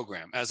this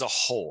program as a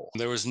whole.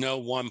 There was no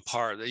one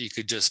part that you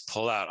could just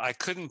pull out. I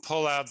couldn't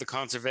pull out the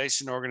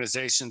conservation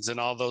organizations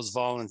and all those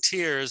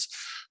volunteers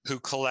who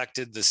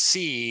collected the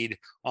seed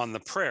on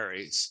the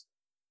prairies.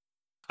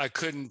 I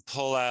couldn't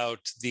pull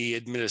out the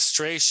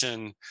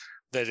administration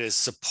that is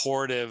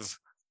supportive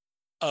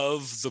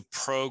of the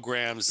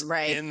programs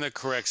in the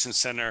correction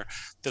center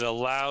that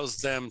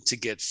allows them to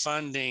get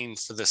funding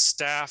for the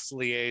staff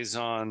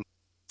liaison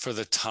for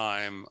the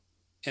time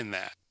in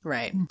that.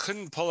 Right.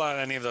 Couldn't pull out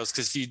any of those,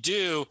 because if you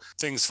do,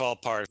 things fall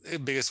apart. The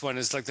biggest one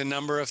is like the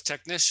number of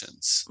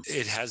technicians.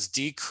 It has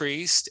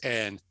decreased,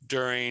 and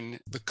during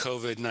the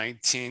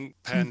COVID-19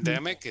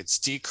 pandemic, it's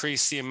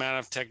decreased the amount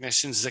of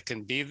technicians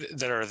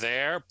that are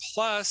there.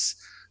 Plus,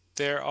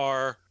 there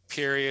are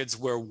periods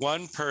where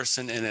one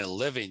person in a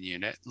living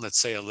unit, let's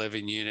say a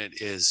living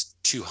unit is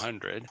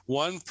 200,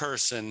 one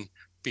person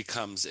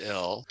becomes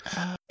ill.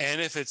 And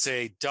if it's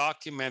a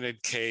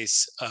documented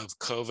case of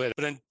COVID,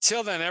 but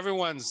until then,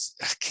 everyone's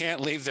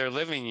can't leave their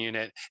living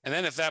unit. And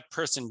then if that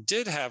person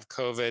did have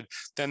COVID,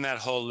 then that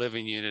whole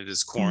living unit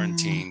is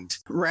quarantined.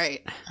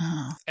 Right.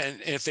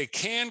 And if they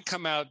can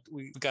come out,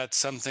 we've got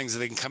some things that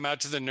they can come out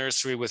to the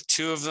nursery with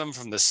two of them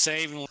from the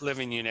same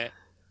living unit,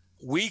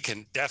 we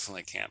can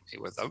definitely can't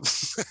meet with them.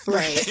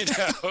 Right. You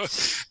know,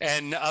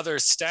 and other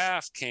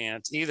staff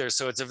can't either.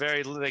 So it's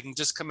they can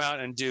just come out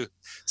and do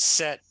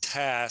set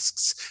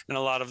tasks. And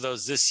a lot of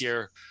those this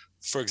year,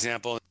 for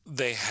example,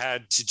 they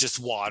had to just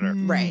water,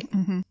 Right.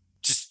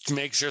 just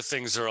make sure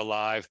things are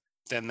alive.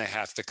 Then they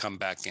have to come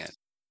back in.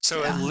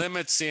 So it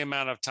limits the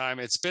amount of time.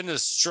 It's been a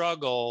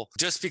struggle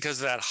just because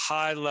of that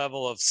high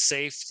level of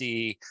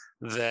safety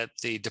that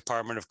the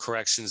Department of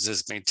Corrections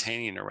is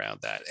maintaining around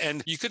that.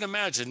 And you can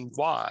imagine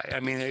why. I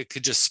mean, it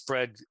could just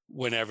spread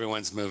when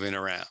everyone's moving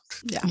around.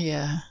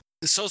 Yeah.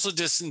 The social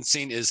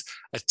distancing is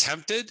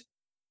attempted,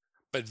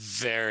 but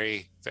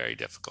very, very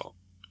difficult.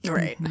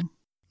 Right.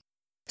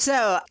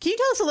 So can you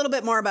tell us a little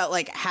bit more about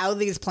like how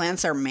these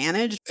plants are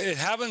managed? It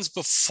happens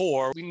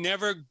before. We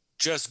never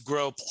just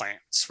grow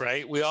plants,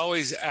 right? We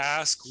always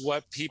ask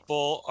what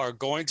people are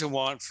going to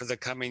want for the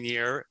coming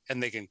year,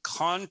 and they can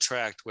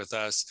contract with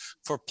us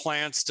for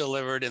plants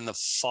delivered in the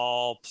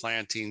fall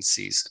planting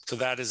season. So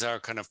that is our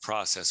kind of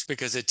process,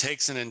 because it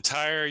takes an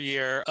entire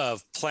year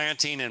of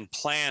planting and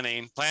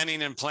planning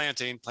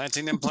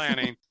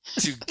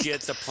to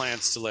get the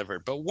plants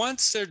delivered. But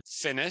once they're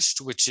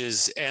finished,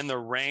 and the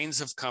rains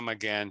have come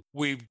again,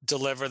 we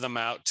deliver them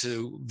out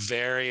to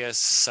various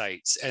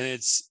sites.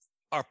 And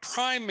our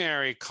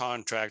primary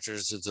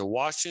contractors is the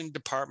Washington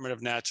Department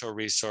of Natural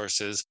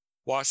Resources,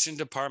 Washington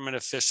Department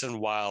of Fish and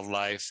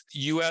Wildlife,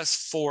 U.S.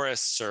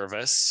 Forest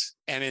Service,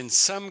 and in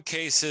some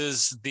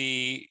cases,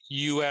 the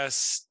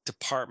U.S.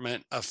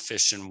 Department of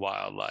Fish and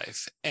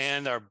Wildlife.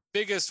 And our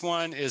biggest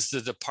one is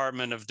the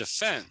Department of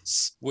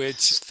Defense, which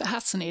It's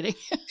fascinating.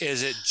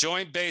 is at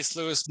Joint Base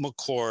Lewis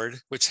McChord,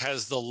 which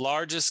has the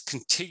largest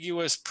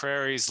contiguous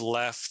prairies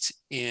left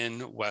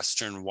in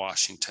Western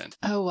Washington.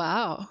 Oh,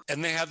 wow.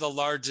 And they have the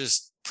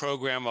largest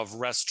program of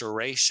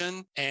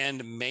restoration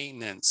and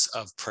maintenance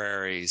of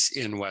prairies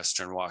in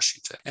Western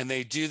Washington. And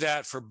they do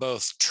that for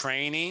both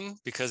training,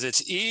 because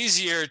it's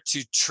easier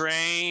to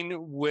train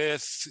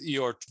with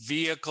your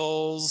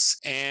vehicles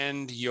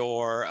and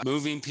your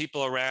moving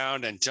people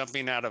around and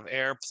jumping out of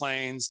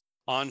airplanes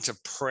onto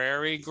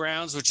prairie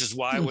grounds, which is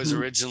why it was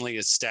originally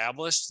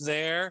established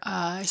there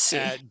I see.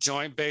 at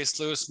Joint Base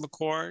Lewis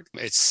McChord.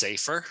 It's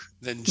safer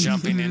than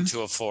jumping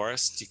into a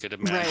forest. You could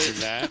imagine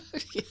that.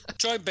 Yeah.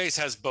 Joint Base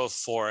has both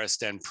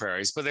forest and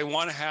prairies, but they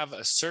want to have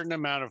a certain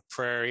amount of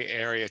prairie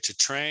area to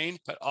train,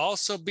 but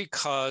also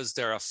because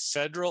they're a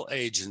federal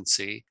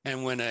agency.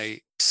 And when a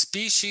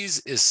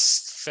species is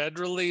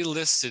federally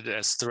listed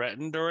as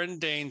threatened or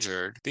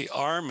endangered, the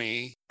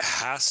Army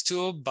has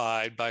to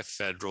abide by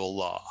federal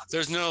law.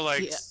 There's no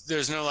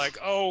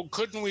oh,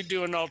 couldn't we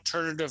do an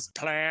alternative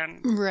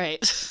plan?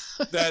 Right.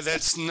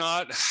 That's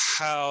not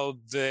how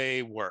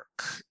they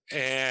work.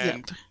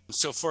 And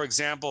so, for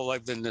example,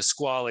 like the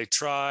Nisqually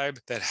tribe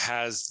that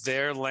has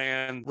their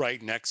land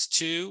right next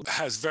to,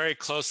 has very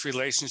close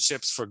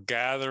relationships for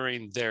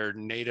gathering their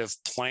native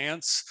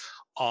plants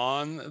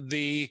on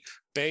the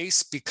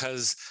base,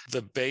 because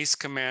the base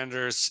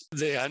commanders,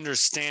 they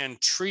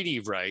understand treaty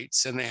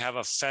rights, and they have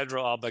a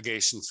federal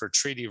obligation for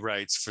treaty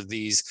rights for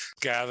these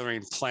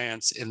gathering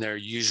plants in their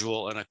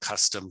usual and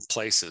accustomed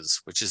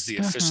places, which is the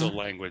official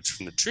language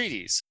from the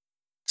treaties.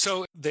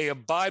 So they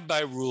abide by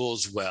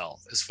rules well,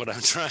 is what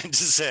I'm trying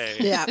to say.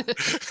 Yeah.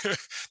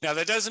 Now,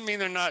 that doesn't mean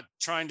they're not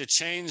trying to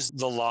change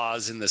the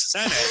laws in the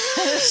Senate.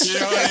 You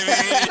know what I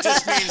mean? It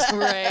just means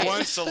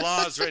once the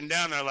law is written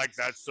down, they're like,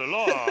 that's the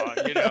law,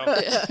 you know?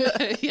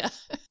 Yeah.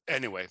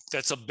 Anyway,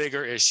 that's a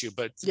bigger issue,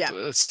 but Yeah.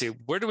 let's see,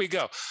 where do we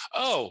go?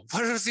 Oh,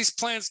 where do these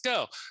plants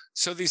go?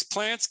 So these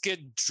plants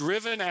get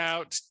driven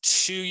out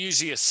to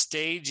usually a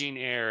staging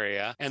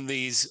area, and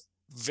these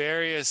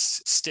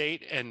various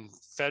state and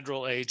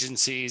federal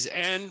agencies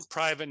and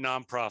private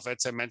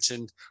nonprofits, I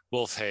mentioned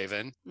Wolf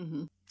Haven,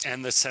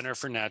 and the Center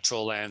for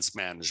Natural Lands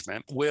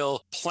Management,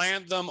 will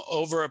plant them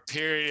over a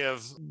period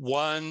of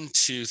 1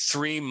 to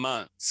 3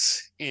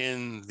 months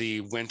in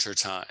the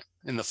wintertime,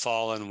 in the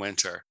fall and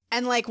winter.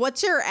 And like,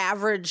 what's your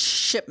average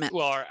shipment?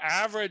 Well, our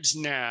average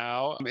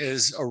now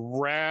is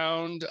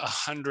around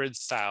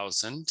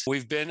 100,000.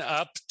 We've been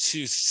up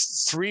to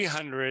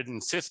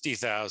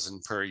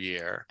 350,000 per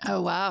year.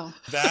 Oh, wow.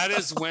 That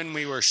is when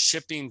we were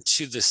shipping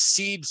to the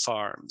seed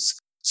farms.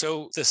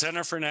 So the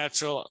Center for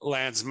Natural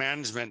Lands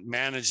Management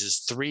manages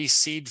 3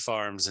 seed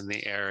farms in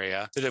the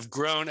area that have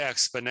grown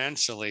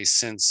exponentially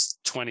since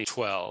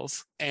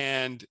 2012.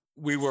 And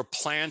we were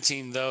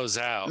planting those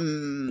out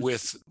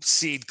with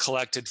seed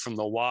collected from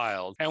the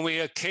wild. And we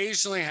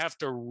occasionally have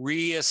to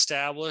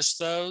reestablish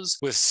those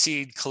with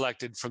seed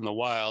collected from the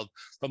wild.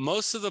 But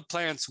most of the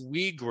plants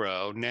we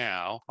grow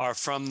now are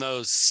from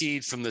the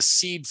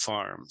seed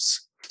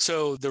farms.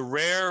 So the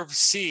rare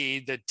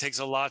seed that takes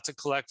a lot to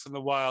collect from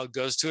the wild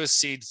goes to a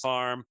seed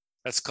farm.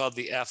 That's called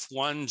the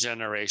F1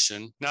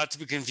 generation, not to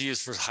be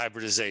confused for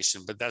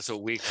hybridization, but that's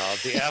what we call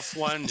it, the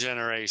F1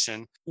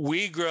 generation.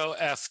 We grow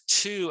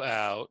F2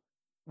 out.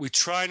 We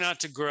try not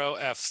to grow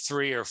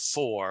F3 or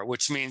 4,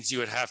 which means you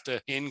would have to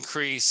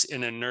increase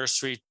in a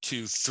nursery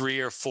to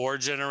 3 or 4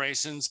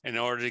 generations in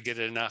order to get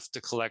enough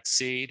to collect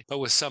seed. But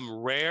with some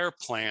rare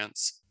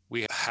plants,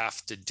 we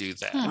have to do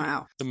that.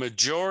 Wow. The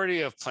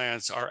majority of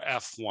plants are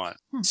F1.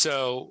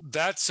 So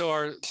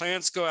our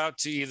plants go out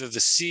to either the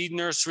seed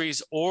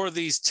nurseries or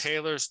these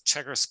Taylor's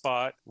checker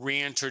spot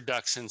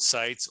reintroduction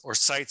sites, or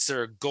sites that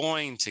are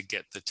going to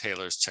get the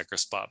Taylor's checker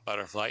spot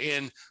butterfly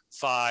in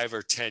 5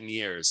 or 10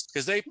 years,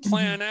 because they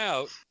plan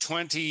out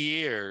 20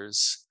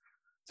 years.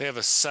 They have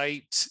a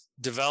site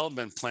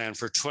development plan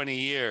for 20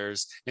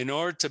 years in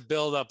order to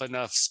build up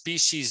enough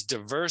species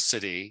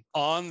diversity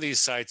on these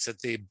sites that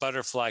the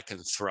butterfly can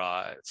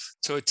thrive.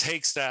 So it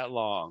takes that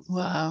long.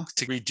 Wow.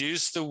 To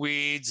reduce the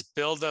weeds,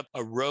 build up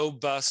a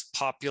robust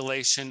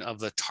population of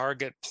the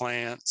target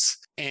plants,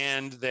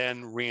 and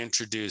then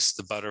reintroduce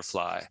the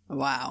butterfly.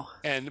 Wow.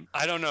 And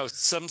I don't know,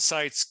 some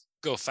sites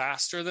go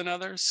faster than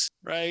others,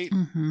 right?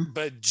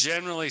 But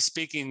generally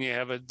speaking, they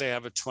have a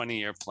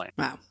 20-year plan.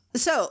 Wow.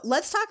 So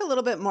let's talk a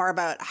little bit more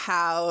about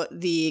how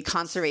the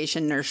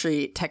conservation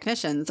nursery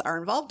technicians are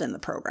involved in the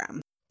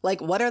program. Like,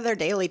 what are their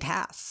daily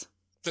tasks?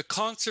 The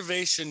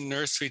conservation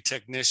nursery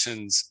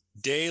technicians'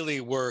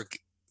 daily work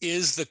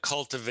is the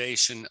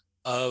cultivation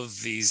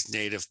of these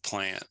native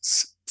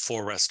plants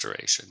for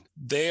restoration.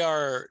 They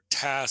are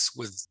tasked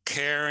with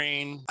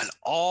caring on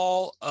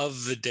all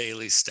of the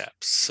daily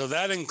steps. So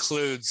that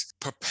includes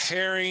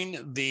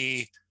preparing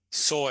the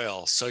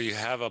soil, so you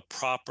have a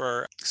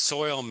proper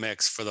soil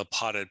mix for the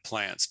potted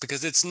plants,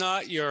 because it's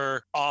not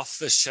your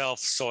off-the-shelf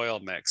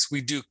soil mix.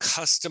 We do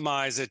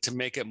customize it to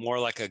make it more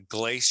like a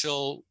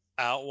glacial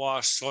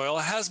outwash soil.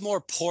 It has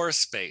more pore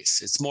space.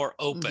 It's more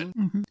open.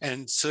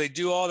 And so they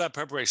do all that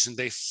preparation.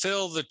 They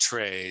fill the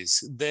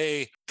trays.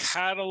 They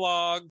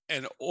catalog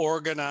and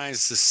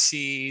organize the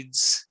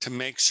seeds to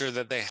make sure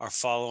that they are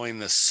following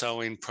the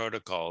sowing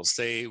protocols.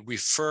 They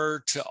refer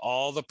to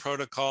all the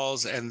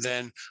protocols and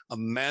then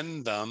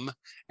amend them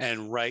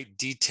and write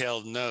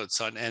detailed notes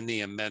on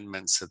any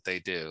amendments that they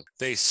do.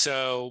 They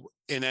sow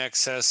in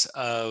excess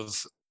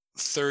of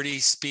 30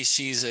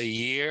 species a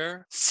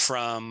year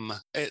from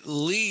at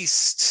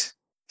least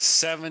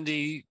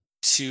 70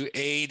 to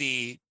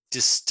 80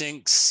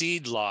 distinct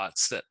seed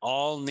lots that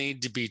all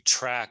need to be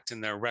tracked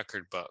in their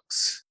record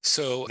books.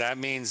 So that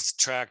means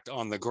tracked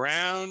on the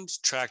ground,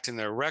 tracked in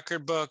their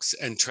record books,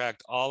 and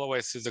tracked all the way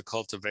through the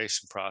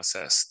cultivation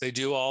process. They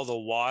do all the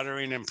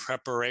watering and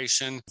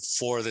preparation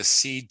for the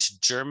seed to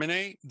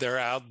germinate. They're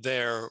out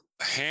there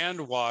hand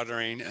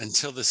watering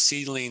until the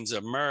seedlings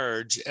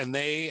emerge, and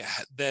they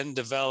then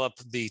develop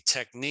the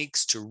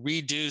techniques to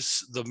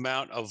reduce the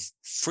amount of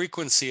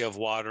frequency of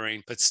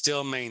watering, but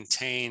still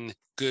maintain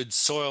good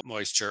soil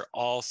moisture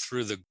all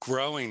through the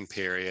growing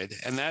period.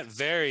 And that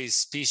varies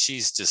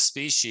species to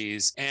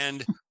species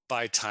and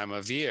by time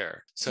of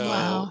year.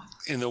 So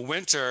in the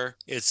winter,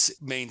 it's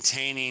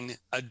maintaining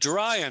a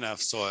dry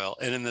enough soil.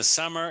 And in the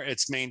summer,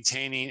 it's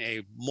maintaining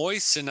a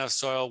moist enough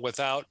soil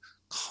without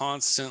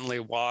constantly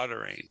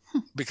watering.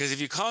 Because if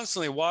you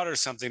constantly water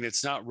something,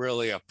 it's not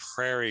really a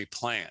prairie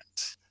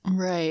plant.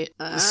 Right.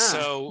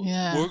 So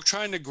we're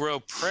trying to grow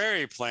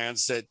prairie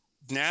plants that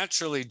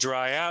naturally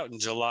dry out in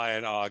July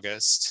and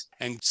August,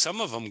 and some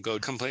of them go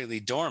completely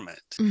dormant.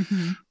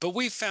 But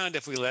we found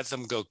if we let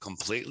them go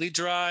completely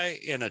dry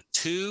in a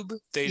tube,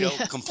 they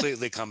don't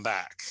completely come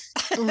back.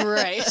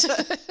 Right.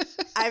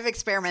 I've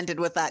experimented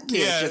with that too.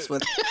 Just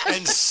with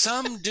and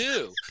some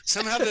do.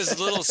 Some have this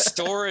little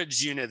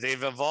storage unit.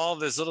 They've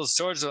evolved this little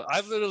storage.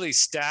 I've literally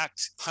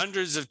stacked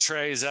hundreds of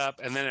trays up,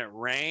 and then it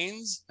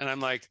rains, and I'm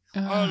like,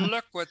 oh,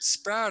 look what's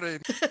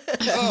sprouted.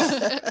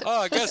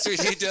 I guess we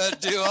need to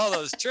do all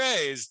those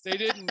trays. They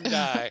didn't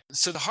die.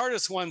 So the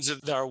hardest ones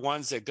are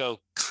ones that go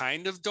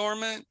kind of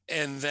dormant,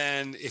 and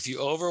then if you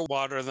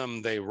overwater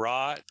them, they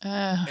rot.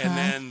 And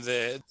then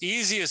the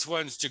easiest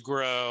ones to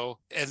grow,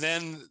 and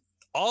then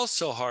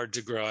also hard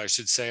to grow, I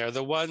should say, are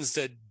the ones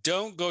that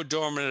don't go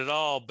dormant at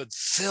all, but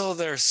fill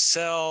their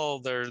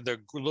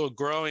little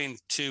growing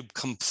tube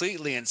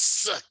completely and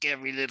suck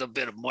every little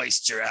bit of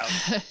moisture out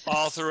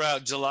all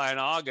throughout July and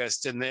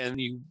August. And then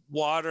you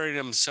watering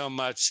them so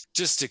much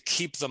just to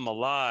keep them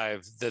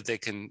alive that they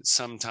can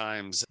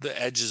sometimes,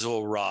 the edges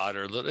will rot,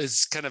 or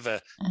it's kind of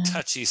a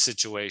touchy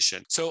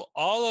situation. So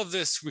all of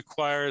this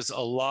requires a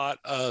lot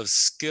of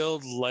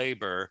skilled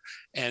labor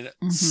and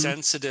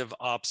sensitive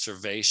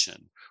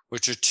observation,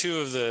 which are two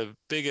of the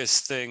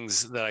biggest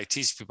things that I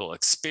teach people: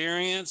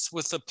 experience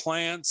with the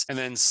plants, and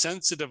then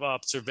sensitive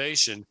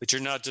observation, that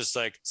you're not just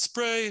like,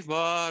 spray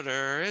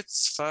water,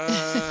 it's fun.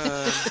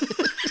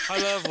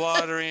 I love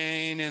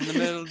watering in the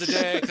middle of the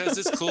day because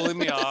it's cooling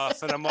me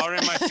off, and I'm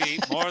watering my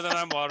feet more than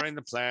I'm watering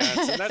the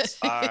plants, and that's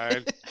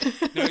fine.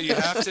 You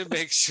have to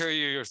make sure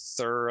you're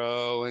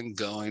thorough and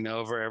going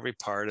over every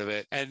part of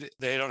it. And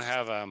they don't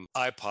have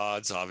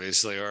iPods,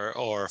 obviously,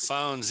 or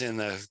phones in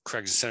the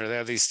correction center. They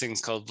have these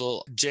things called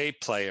little J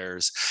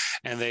players,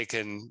 and they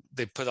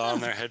put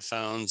on their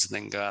headphones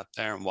and then go out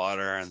there and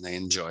water, and they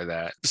enjoy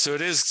that. So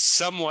it is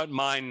somewhat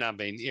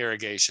mind-numbing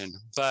irrigation,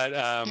 but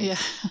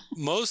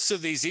most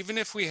of these, even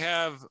if we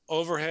have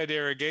overhead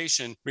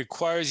irrigation,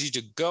 requires you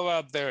to go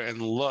out there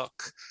and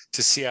look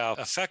to see how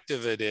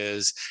effective it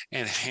is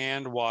and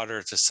hand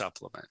water to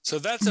supplement. So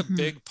that's a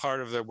big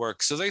part of their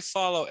work. So they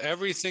follow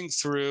everything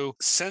through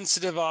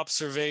sensitive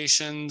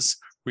observations,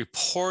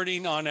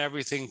 reporting on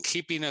everything,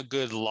 keeping a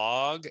good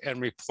log,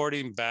 and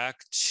reporting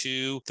back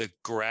to the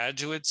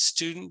graduate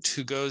student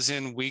who goes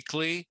in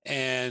weekly.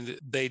 And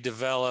they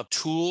develop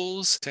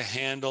tools to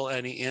handle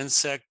any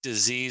insect,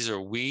 disease,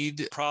 or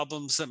weed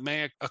problems that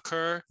may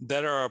occur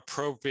that are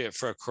appropriate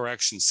for a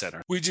correction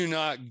center. We do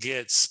not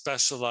get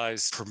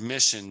specialized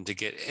permission to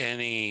get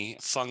any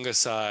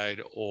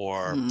fungicide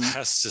or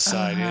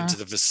pesticide into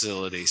the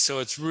facility. So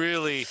it's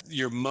really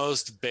your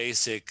most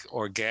basic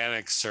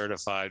organic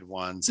certified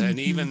ones. And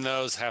even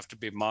those have to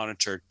be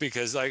monitored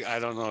because, like, I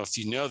don't know if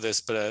you know this,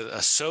 but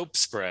a soap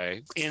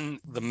spray in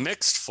the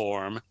mixed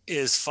form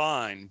is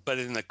fine, but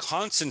in the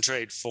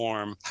concentrate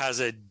form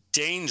has a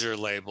danger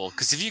label,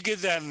 because if you get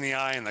that in the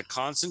eye in the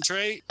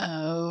concentrate,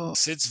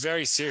 it's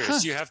very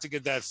serious. You have to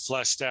get that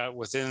flushed out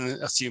within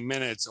a few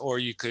minutes, or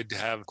you could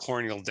have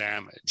corneal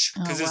damage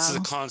because it's the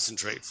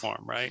concentrate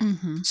form, right?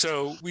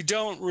 So we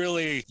don't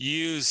really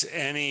use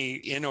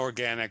any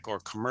inorganic or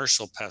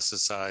commercial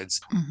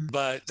pesticides,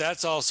 but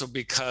that's also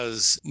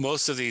because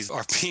most of these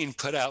are being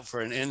put out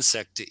for an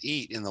insect to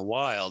eat in the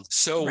wild.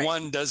 So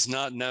one does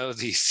not know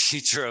the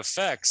future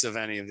effects of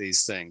any of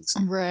these things.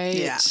 Right.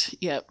 Yeah.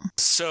 Yep.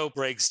 Soap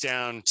breaks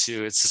down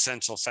to its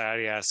essential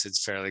fatty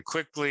acids fairly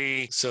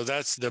quickly. So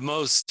that's the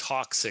most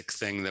toxic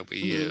thing that we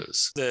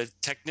use. The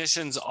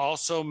technicians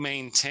also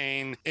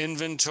maintain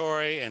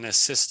inventory and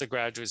assist the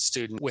graduate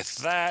student with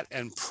that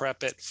and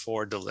prep it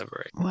for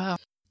delivery. Wow.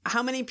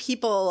 How many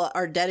people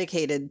are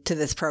dedicated to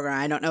this program?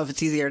 I don't know if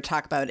it's easier to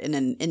talk about in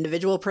an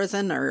individual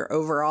prison or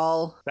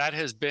overall. That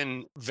has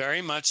been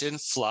very much in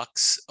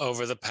flux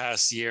over the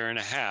past year and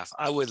a half.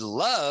 I would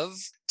love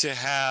to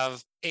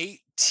have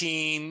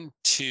 18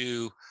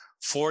 to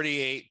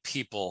 48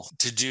 people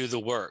to do the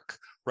work.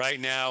 Right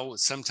now,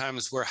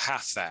 sometimes we're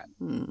half that.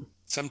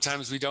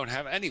 Sometimes we don't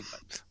have anyone,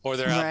 or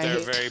they're out there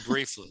very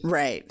briefly.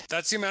 Right.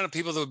 That's the amount of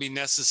people that would be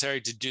necessary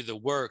to do the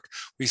work.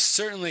 We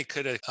certainly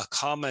could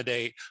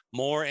accommodate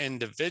more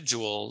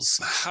individuals.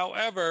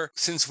 However,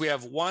 since we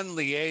have one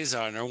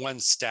liaison or one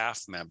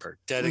staff member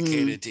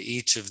dedicated to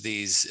each of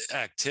these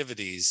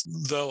activities,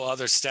 though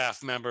other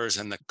staff members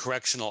and the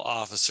correctional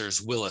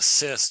officers will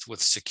assist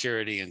with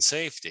security and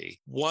safety,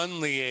 one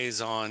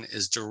liaison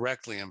is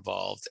directly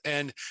involved.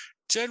 And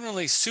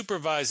generally,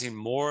 supervising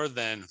more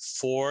than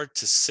 4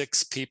 to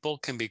 6 people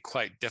can be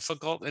quite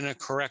difficult in a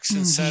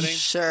correction setting.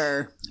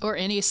 Sure. Or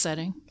any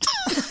setting.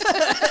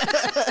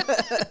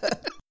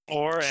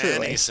 Or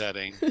any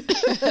setting.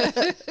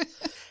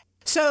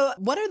 So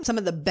what are some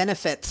of the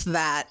benefits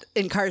that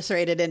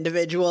incarcerated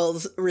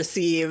individuals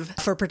receive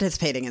for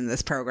participating in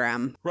this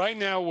program? Right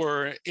now,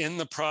 we're in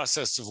the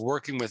process of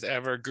working with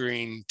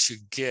Evergreen to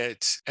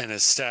get and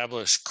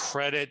establish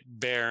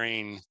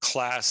credit-bearing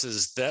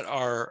classes that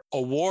are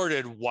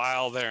awarded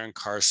while they're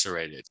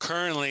incarcerated.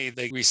 Currently,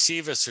 they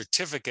receive a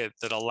certificate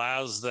that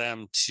allows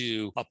them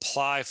to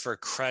apply for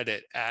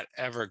credit at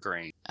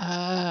Evergreen.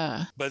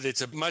 But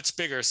it's a much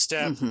bigger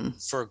step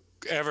for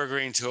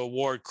Evergreen to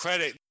award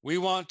credit. We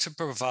want to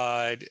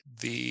provide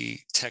the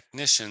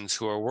technicians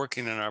who are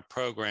working in our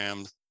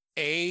program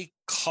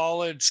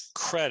college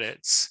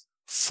credits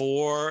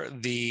for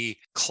the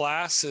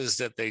classes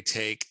that they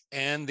take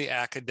and the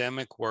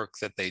academic work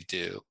that they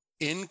do,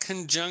 in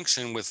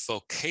conjunction with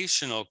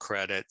vocational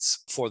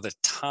credits for the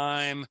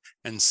time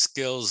and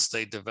skills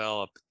they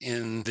develop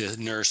in the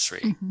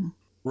nursery.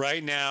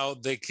 Right now,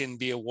 they can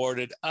be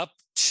awarded up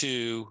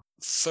to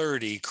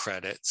 30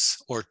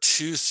 credits or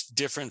 2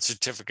 different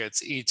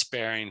certificates, each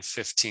bearing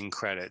 15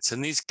 credits.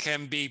 And these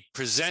can be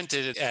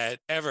presented at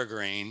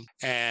Evergreen,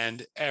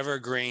 and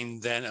Evergreen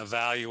then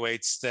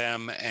evaluates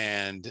them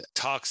and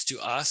talks to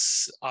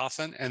us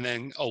often and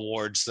then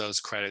awards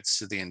those credits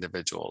to the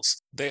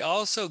individuals. They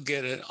also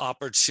get an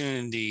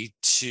opportunity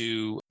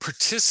to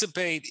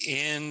participate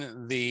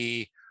in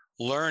the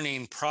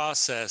learning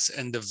process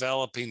and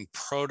developing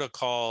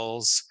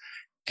protocols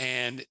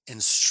and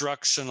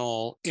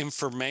instructional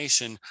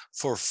information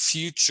for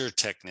future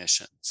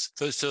technicians.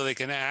 So they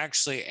can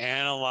actually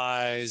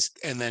analyze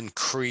and then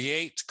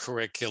create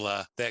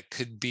curricula that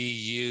could be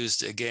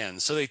used again.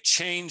 So they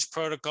change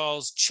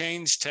protocols,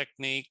 change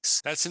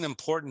techniques. That's an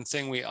important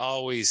thing we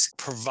always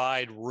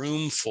provide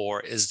room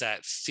for, is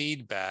that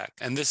feedback.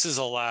 And this has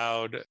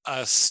allowed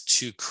us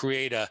to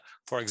create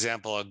for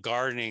example, a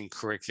gardening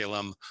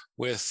curriculum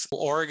with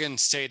Oregon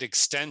State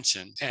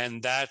Extension.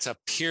 And that's a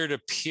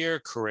peer-to-peer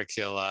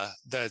curricula.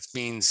 That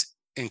means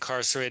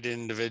incarcerated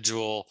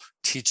individual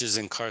teaches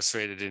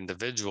incarcerated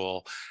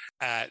individual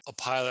at a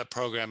pilot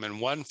program in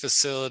one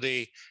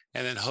facility,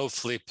 and then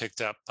hopefully picked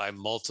up by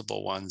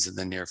multiple ones in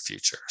the near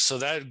future. So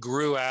that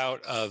grew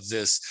out of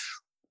this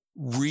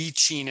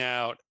reaching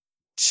out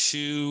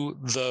to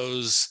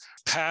those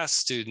past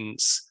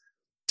students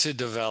to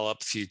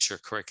develop future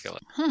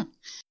curriculum.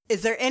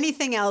 Is there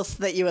anything else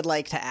that you would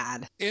like to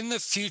add? In the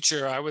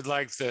future, I would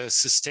like the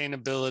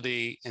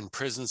Sustainability in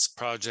Prisons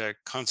Project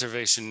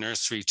Conservation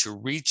Nursery to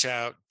reach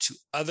out to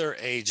other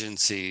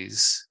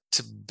agencies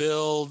to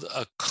build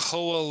a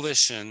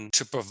coalition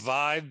to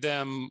provide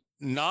them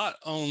not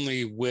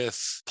only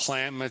with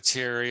plant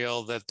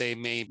material that they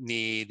may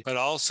need, but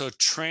also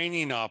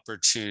training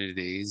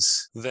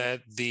opportunities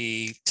that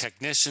the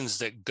technicians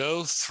that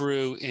go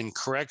through in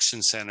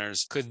correction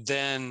centers could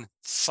then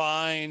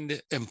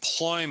find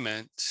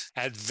employment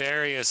at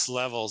various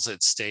levels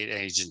at state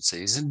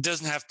agencies. And it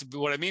doesn't have to be,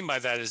 what I mean by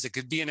that is it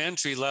could be an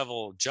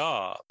entry-level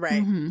job,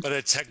 Right. but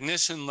a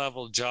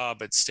technician-level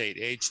job at state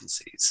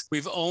agencies.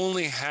 We've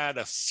only had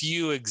a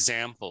few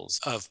examples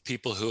of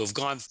people who have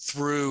gone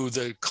through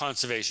the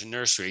conservation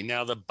nursery.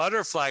 Now, the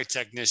butterfly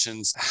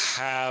technicians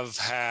have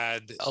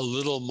had a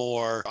little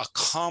more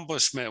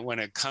accomplishment when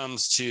it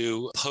comes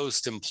to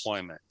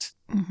post-employment.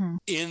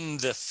 In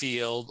the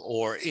field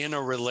or in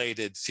a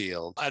related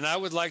field. And I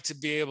would like to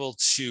be able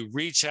to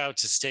reach out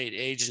to state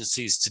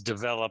agencies to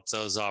develop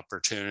those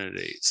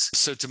opportunities.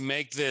 So to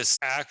make this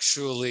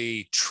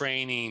actually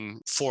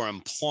training for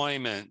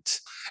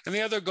employment. And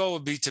the other goal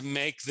would be to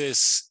make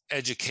this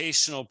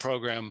educational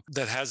program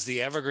that has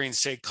the Evergreen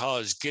State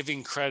College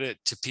giving credit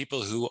to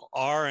people who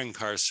are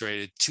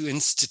incarcerated, to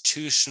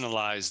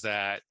institutionalize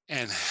that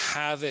and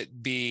have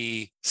it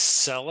be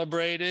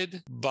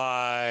celebrated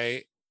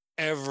by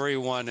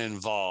everyone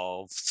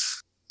involved.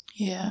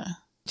 Yeah.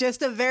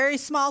 Just a very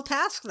small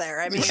task there.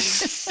 I mean,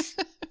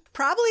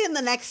 probably in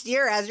the next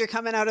year, as you're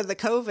coming out of the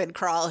COVID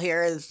crawl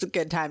here, is a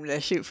good time to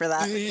shoot for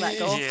that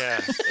goal.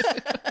 Yeah.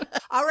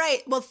 All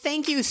right. Well,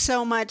 thank you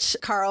so much,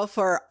 Carl,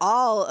 for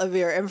all of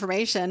your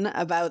information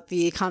about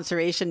the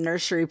conservation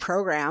nursery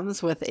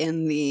programs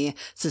within the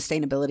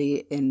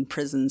Sustainability in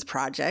Prisons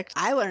project.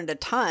 I learned a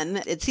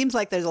ton. It seems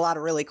like there's a lot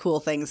of really cool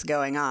things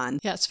going on.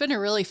 Yeah, it's been a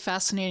really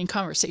fascinating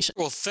conversation.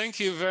 Well, thank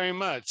you very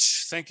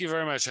much. Thank you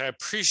very much. I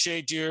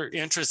appreciate your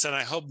interest, and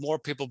I hope more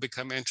people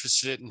become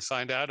interested and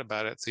find out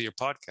about it through your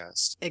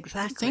podcast.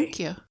 Exactly. Thank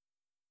you.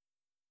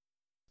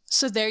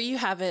 So there you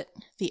have it,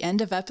 the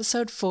end of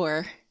episode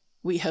 4.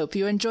 We hope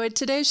you enjoyed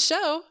today's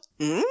show.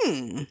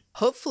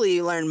 Hopefully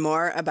you learn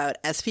more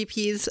about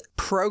SPP's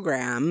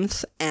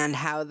programs and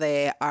how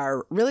they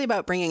are really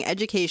about bringing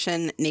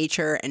education,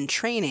 nature, and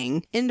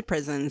training into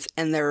prisons,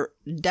 and they're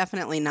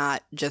definitely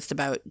not just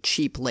about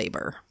cheap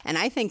labor. And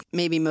I think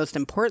maybe most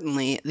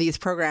importantly, these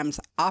programs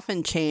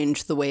often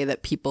change the way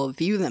that people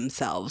view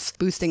themselves,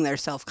 boosting their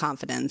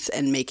self-confidence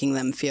and making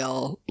them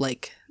feel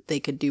like they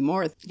could do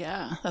more.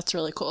 Yeah, that's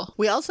really cool.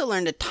 We also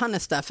learned a ton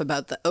of stuff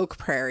about the oak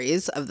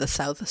prairies of the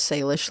South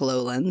Salish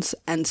lowlands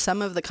and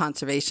some of the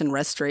conservation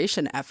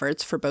restoration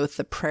efforts for both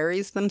the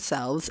prairies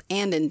themselves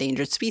and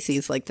endangered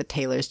species like the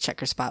Taylor's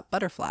checker spot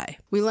butterfly.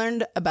 We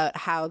learned about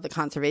how the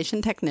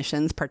conservation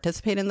technicians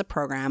participate in the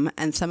program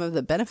and some of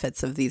the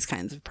benefits of these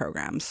kinds of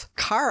programs.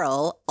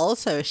 Carl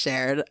also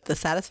shared the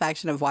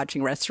satisfaction of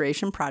watching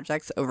restoration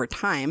projects over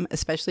time,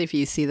 especially if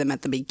you see them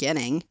at the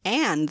beginning,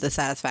 and the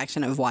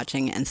satisfaction of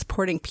watching and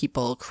supporting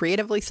people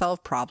creatively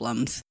solve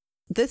problems.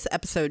 This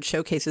episode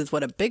showcases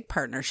what a big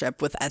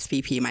partnership with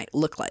SPP might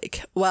look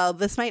like. While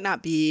this might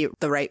not be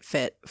the right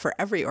fit for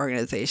every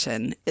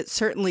organization, it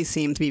certainly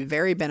seems to be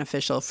very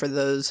beneficial for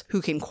those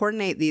who can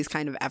coordinate these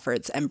kind of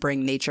efforts and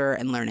bring nature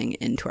and learning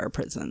into our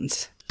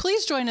prisons.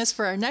 Please join us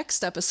for our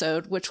next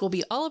episode, which will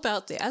be all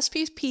about the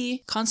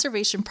SPP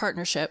Conservation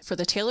Partnership for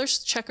the Taylor's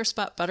checker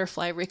spot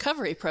butterfly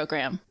recovery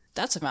program.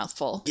 That's a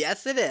mouthful.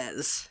 Yes, it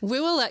is. We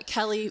will let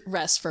Kelly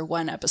rest for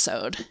one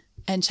episode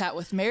and chat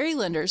with Mary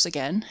Linders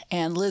again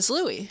and Liz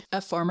Louie,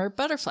 a former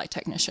butterfly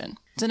technician.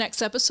 The next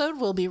episode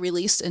will be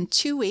released in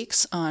 2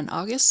 weeks on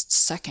August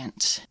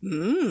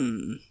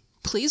 2nd.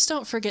 Please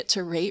don't forget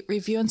to rate,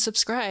 review, and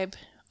subscribe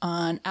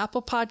on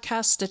Apple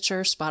Podcasts,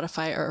 Stitcher,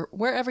 Spotify, or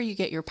wherever you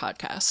get your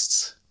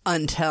podcasts.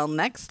 Until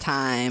next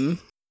time,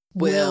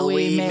 will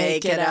we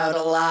make it out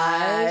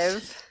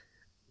alive?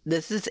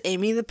 This is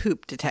Amy the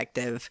Poop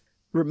Detective,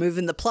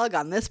 removing the plug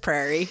on this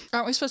prairie.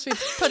 Aren't we supposed to be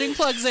putting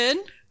plugs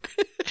in?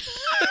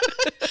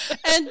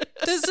 And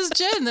this is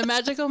Jen, the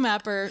magical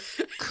mapper,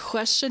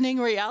 questioning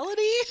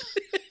reality.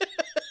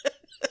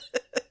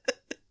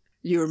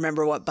 You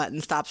remember what button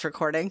stops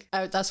recording?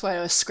 That's why I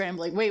was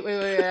scrambling. Wait,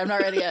 I'm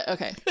not ready yet.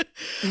 Okay.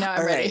 Now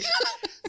I'm ready.